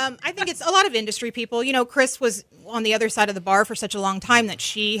 But I think it's a lot of industry people. Kris was on the other side of the bar for such a long time that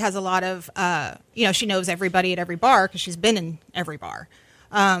she has a lot of, she knows everybody at every bar because she's been in every bar.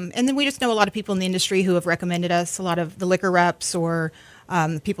 And then we just know a lot of people in the industry who have recommended us. A lot of the liquor reps or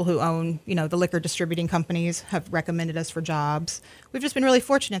the people who own, the liquor distributing companies have recommended us for jobs. We've just been really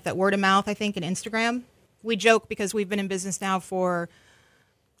fortunate that word of mouth, I think, and Instagram. We joke because we've been in business now for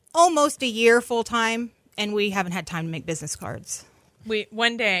almost a year full time, and we haven't had time to make business cards.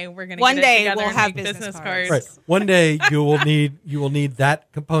 One day we're going to One get day it together we'll and have make business cards. cards. Right. One day you will need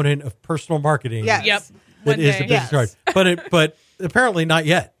that component of personal marketing. Yes. Yep. That One is day. the business card. But apparently not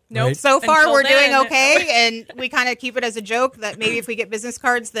yet. Nope. Right? So far, Until we're doing then- okay, and we kind of keep it as a joke that maybe if we get business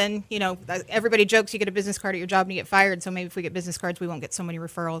cards, then, everybody jokes you get a business card at your job and you get fired, so maybe if we get business cards, we won't get so many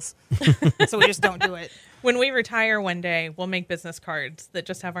referrals. So we just don't do it. When we retire one day, we'll make business cards that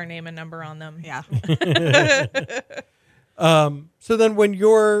just have our name and number on them. Yeah. So then when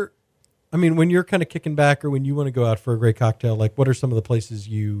you're kind of kicking back or when you want to go out for a great cocktail, like what are some of the places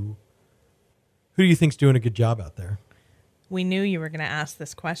who do you think's doing a good job out there? We knew you were going to ask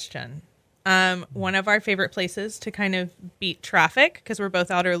this question. One of our favorite places to kind of beat traffic, because we're both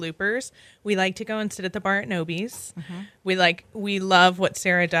outer loopers, we like to go and sit at the bar at Nobi's. We love what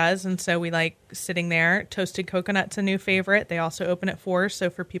Sarah does, and so we like sitting there. Toasted Coconut's a new favorite. They also open at 4, so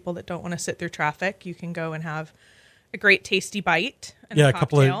for people that don't want to sit through traffic, you can go and have a great tasty bite and a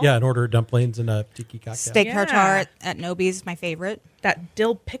couple of cocktail. and order dumplings and a tiki cocktail. Steak Yeah. tartare at Nobi's, my favorite. That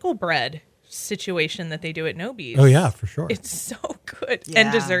dill pickle bread situation that they do at Nobi's. Oh yeah, for sure. It's so good. Yeah.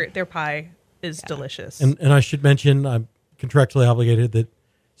 And dessert, their pie is delicious. And I should mention, I'm contractually obligated that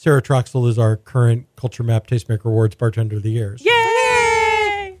Sarah Troxel is our current Culture Map Tastemaker Awards Bartender of the Year. So-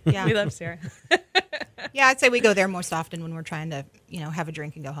 Yay! Yeah. We love Sarah. Yeah, I'd say we go there most often when we're trying to, have a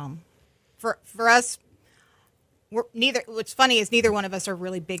drink and go home. For us, what's funny is neither one of us are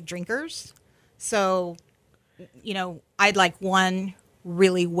really big drinkers. So, I'd like one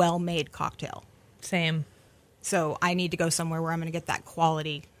really well-made cocktail. Same. So I need to go somewhere where I'm going to get that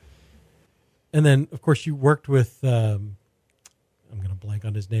quality. And then, of course, you worked with, I'm going to blank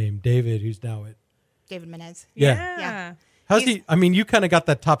on his name, David, who's now at... David Menez. Yeah. How's he? I mean, you kind of got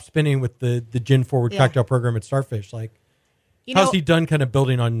that top spinning with the gin forward cocktail program at Starfish. Like, how's he done kind of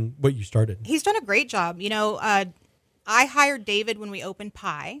building on what you started? He's done a great job. I hired David when we opened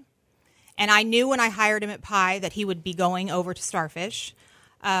Pie. And I knew when I hired him at Pie that he would be going over to Starfish.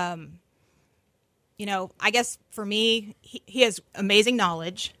 I guess for me, he has amazing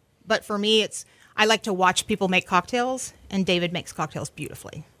knowledge. But for me, I like to watch people make cocktails, and David makes cocktails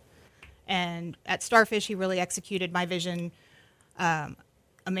beautifully. And at Starfish, he really executed my vision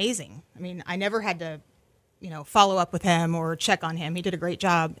amazing. I mean, I never had to, follow up with him or check on him. He did a great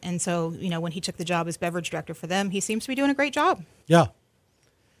job. And so, when he took the job as beverage director for them, he seems to be doing a great job. Yeah.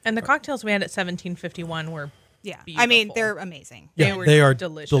 And the cocktails we had at 1751 were beautiful. I mean, they're amazing. Yeah, were they are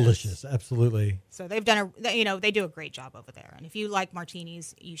delicious. Absolutely. So they've done they do a great job over there. And if you like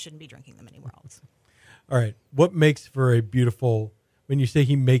martinis, you shouldn't be drinking them anywhere else. All right. What makes for a beautiful, when you say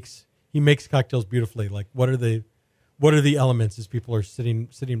he makes cocktails beautifully, like what are the elements as people are sitting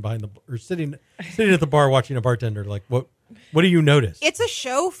behind sitting at the bar watching a bartender? Like what do you notice? It's a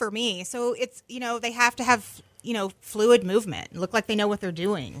show for me. So it's, they have to have, fluid movement, look like they know what they're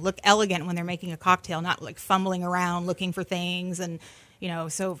doing, look elegant when they're making a cocktail, not like fumbling around looking for things. And,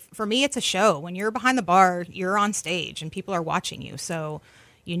 so for me, it's a show. When you're behind the bar, you're on stage and people are watching you. So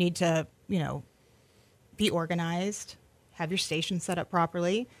you need to, be organized, have your station set up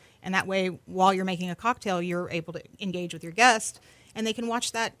properly. And that way, while you're making a cocktail, you're able to engage with your guest and they can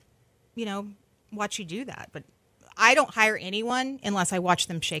watch that, watch you do that. But I don't hire anyone unless I watch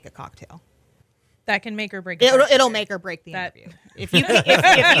them shake a cocktail. That can make or break. It'll make or break the interview. If you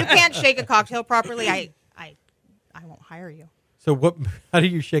can't shake a cocktail properly, I won't hire you. So how do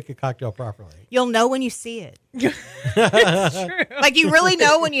you shake a cocktail properly? You'll know when you see it. It's true. Like you really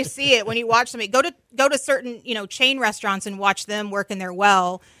know when you see it when you watch somebody. Go to certain chain restaurants and watch them work in their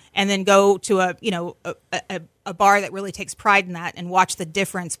well, and then go to a bar that really takes pride in that and watch the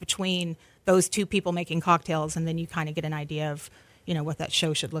difference between those two people making cocktails, and then you kind of get an idea of what that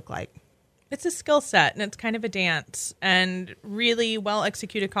show should look like. It's a skill set and it's kind of a dance, and really well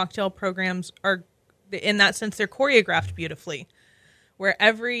executed cocktail programs are, in that sense, they're choreographed beautifully, where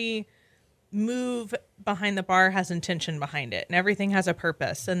every move behind the bar has intention behind it and everything has a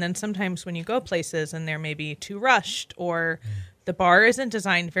purpose. And then sometimes when you go places and they're maybe too rushed or the bar isn't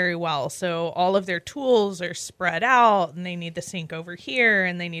designed very well. So all of their tools are spread out, and they need the sink over here,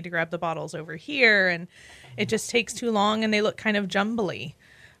 and they need to grab the bottles over here, and it just takes too long, and they look kind of jumbly.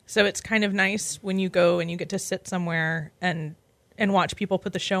 So it's kind of nice when you go and you get to sit somewhere and watch people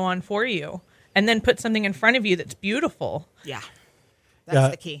put the show on for you, and then put something in front of you that's beautiful. Yeah.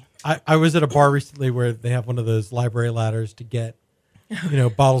 That's the key. I was at a bar recently where they have one of those library ladders to get,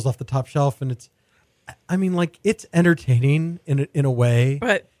 bottles off the top shelf, and it's entertaining in a way,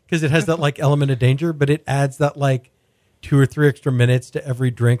 But because it has that element of danger, but it adds that 2 or 3 extra minutes to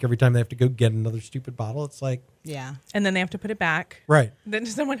every drink every time they have to go get another stupid bottle. It's Yeah. and then they have to put it back. right. Then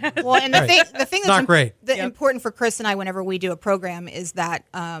someone has. Well, and the thing that's not great. Important for Kris and I whenever we do a program is that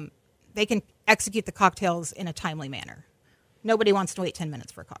they can execute the cocktails in a timely manner. Nobody wants to wait 10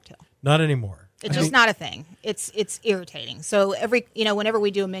 minutes for a cocktail. Not anymore. It's just not a thing. It's irritating. So whenever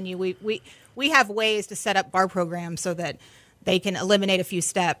we do a menu, we have ways to set up bar programs so that they can eliminate a few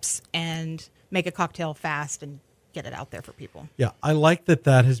steps and make a cocktail fast and get it out there for people. Yeah, I like that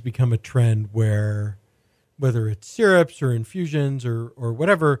has become a trend where whether it's syrups or infusions or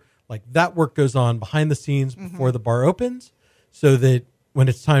whatever, that work goes on behind the scenes before the bar opens, so that when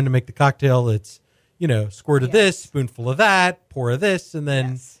it's time to make the cocktail, it's squirt of this, spoonful of that, pour of this, and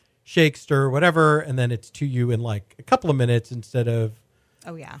then shake, stir, whatever, and then it's to you in a couple of minutes instead of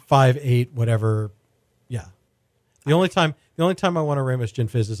 5, 8, whatever. Yeah. The only time I want a Ramos Gin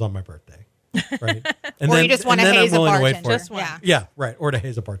Fizz is on my birthday. Right. And you just want to haze a bartender. Just one. Yeah, right. Or to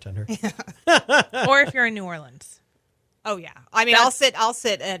haze a bartender. Or if you're in New Orleans. Oh yeah. I mean, I'll sit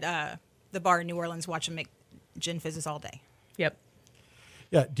at the bar in New Orleans, watch them make gin fizzes all day. Yep.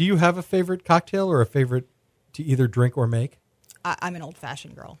 Yeah. Do you have a favorite cocktail or a favorite to either drink or make? I'm an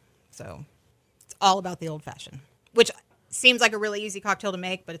old-fashioned girl, so it's all about the old-fashioned, which seems like a really easy cocktail to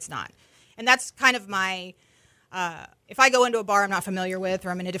make, but it's not. And that's kind of my if I go into a bar I'm not familiar with,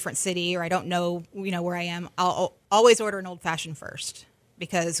 or I'm in a different city, or I don't know where I am, I'll always order an old-fashioned first,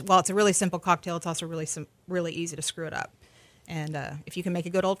 because while it's a really simple cocktail, it's also really easy to screw it up. And if you can make a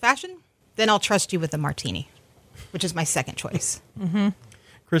good old-fashioned, then I'll trust you with a martini, which is my second choice. Mm-hmm.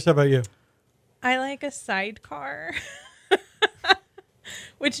 Kris, how about you? I like a sidecar,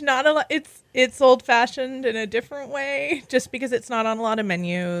 which not a lot. It's old fashioned in a different way, just because it's not on a lot of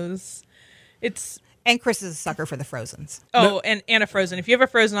menus. And Kris is a sucker for the frozens. Oh, and a frozen. If you have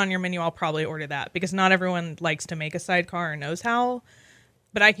a frozen on your menu, I'll probably order that, because not everyone likes to make a sidecar or knows how.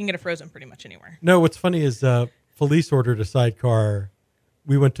 But I can get a frozen pretty much anywhere. No, what's funny is Felice ordered a sidecar.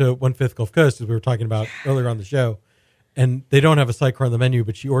 We went to 1/5 Gulf Coast, as we were talking about earlier on the show. And they don't have a sidecar on the menu,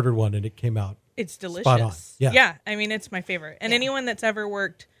 but she ordered one, and it came out. It's delicious. Spot on. Yeah. I mean, it's my favorite. And anyone that's ever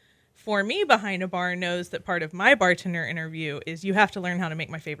worked for me behind a bar knows that part of my bartender interview is you have to learn how to make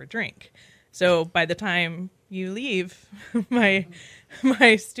my favorite drink. So by the time you leave my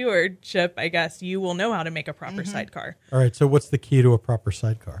stewardship, I guess, you will know how to make a proper sidecar. All right. So what's the key to a proper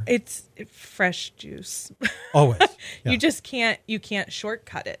sidecar? It's fresh juice. Always. Yeah. You can't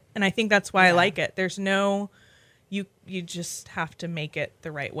shortcut it. And I think that's why I like it. There's no, you just have to make it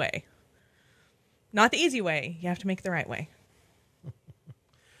the right way. Not the easy way. You have to make it the right way.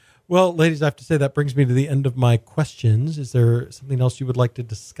 Well, ladies, I have to say that brings me to the end of my questions. Is there something else you would like to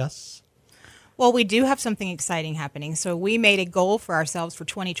discuss? Well, we do have something exciting happening. So we made a goal for ourselves for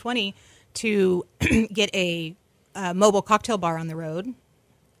 2020 to get a mobile cocktail bar on the road.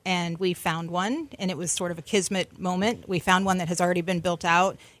 And we found one, and it was sort of a kismet moment. We found one that has already been built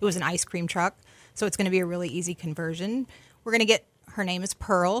out. It was an ice cream truck, so it's going to be a really easy conversion. We're going to get, her name is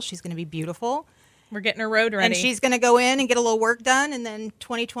Pearl. She's going to be beautiful. We're getting her road ready. And she's going to go in and get a little work done, and then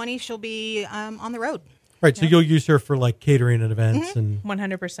 2020 she'll be on the road. Right, so you'll use her for like catering and events. And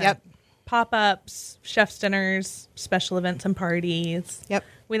 100%. Yep. Pop-ups, chef's dinners, special events and parties. Yep.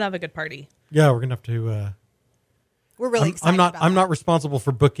 We love a good party. Yeah, we're going to have to... We're really excited about I'm not responsible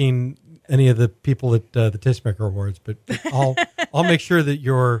for booking any of the people at the Tastemaker Awards, but I'll make sure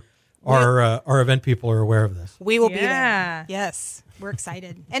that our event people are aware of this. We will be there. Yes, we're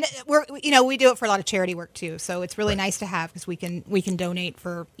excited, and we do it for a lot of charity work too. So it's really nice to have, because we can donate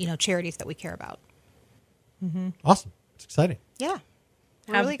for charities that we care about. Mm-hmm. Awesome, it's exciting. Yeah,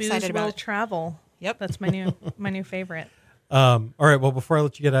 we're Have really booze excited about will it. travel. Yep, That's my new favorite. All right, well, before I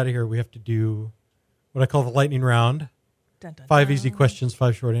let you get out of here, we have to do what I call the lightning round. Dun, dun, 5 dun. easy questions,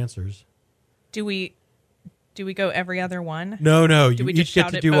 5 short answers. Do we go every other one? No. Do You we each just get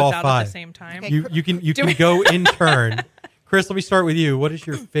shout to it do both all out 5. at the same time? Okay. You can go in turn. Kris, let me start with you. What is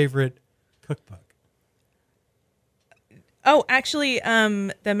your favorite cookbook? Oh, actually,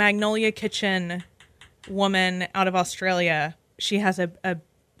 the Magnolia Kitchen woman out of Australia, she has a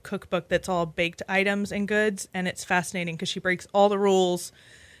cookbook that's all baked items and goods, and it's fascinating because she breaks all the rules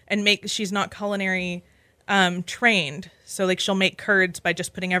and she's not culinary trained, so like she'll make curds by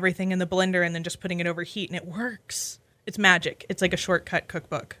just putting everything in the blender and then just putting it over heat, and it works. It's magic. It's like a shortcut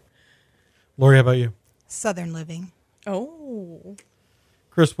cookbook. Laurie, how about you? Southern Living. Oh,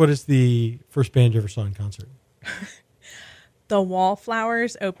 Kris, what is the first band you ever saw in concert? the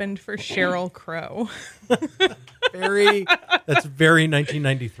Wallflowers opened for Sheryl Crow. That's very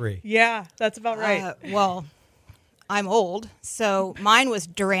 1993. Yeah, that's about right. Well, I'm old, so mine was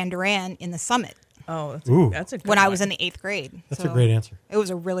Duran Duran in the Summit Oh, that's a good when one. I was in the 8th grade. That's So a great answer. It was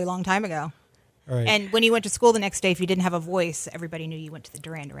a really long time ago. All right. And when you went to school the next day, if you didn't have a voice, everybody knew you went to the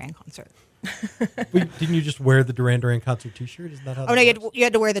Duran Duran concert. Didn't you just wear the Duran Duran concert T-shirt? Isn't that how? Oh, no, you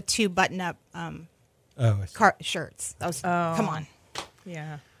had to wear the 2 button-up I see. shirts. That was come on.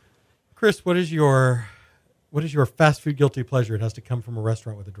 Yeah. Kris, what is your fast food guilty pleasure? It has to come from a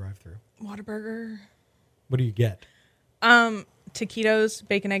restaurant with a drive-through. Whataburger. What do you get? Taquitos,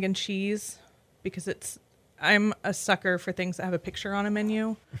 bacon, egg, and cheese, because I'm a sucker for things that have a picture on a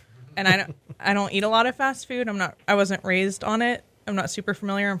menu, and I don't eat a lot of fast food. I wasn't raised on it. I'm not super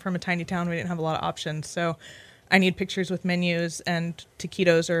familiar. I'm from a tiny town. We didn't have a lot of options, so I need pictures with menus, and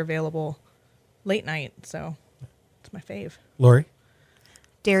taquitos are available late night, so it's my fave. Laurie?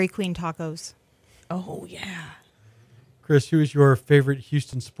 Dairy Queen tacos. Oh yeah. Kris, who is your favorite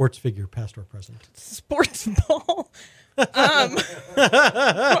Houston sports figure, past or present? Sports ball. We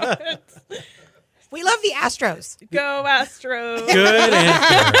love the Astros. Go Astros. Good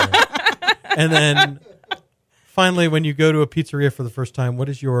answer. And then finally, when you go to a pizzeria for the first time, what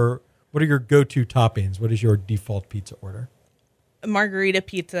are your go-to toppings? What is your default pizza order? Margarita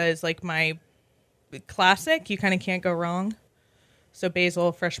pizza is like my classic. You kind of can't go wrong. So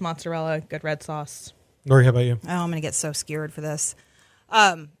basil, fresh mozzarella, good red sauce. Laurie, how about you? Oh, I'm going to get so skewered for this.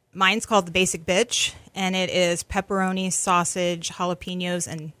 Mine's called the Basic Bitch, and it is pepperoni, sausage, jalapenos,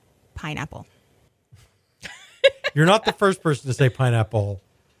 and pineapple. You're not the first person to say pineapple.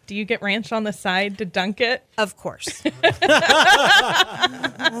 Do you get ranch on the side to dunk it? Of course.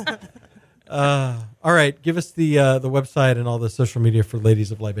 All right, give us the website and all the social media for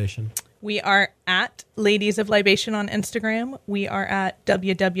Ladies of Libation. We are at Ladies of Libation on Instagram. We are at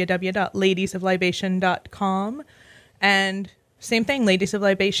www.ladiesoflibation.com. And same thing, Ladies of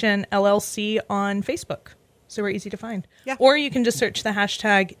Libation LLC on Facebook. So we're easy to find. Yeah. Or you can just search the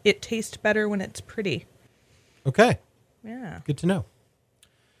hashtag, It Tastes Better When It's Pretty. Okay. Yeah. Good to know.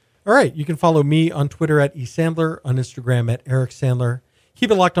 All right, you can follow me on Twitter at eSandler, on Instagram at Eric Sandler. Keep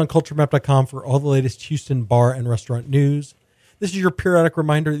it locked on culturemap.com for all the latest Houston bar and restaurant news. This is your periodic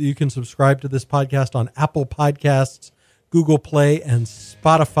reminder that you can subscribe to this podcast on Apple Podcasts, Google Play, and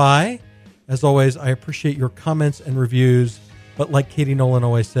Spotify. As always, I appreciate your comments and reviews, but like Katie Nolan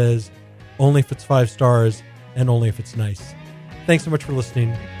always says, only if it's 5 stars and only if it's nice. Thanks so much for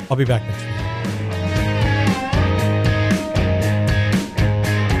listening. I'll be back next week.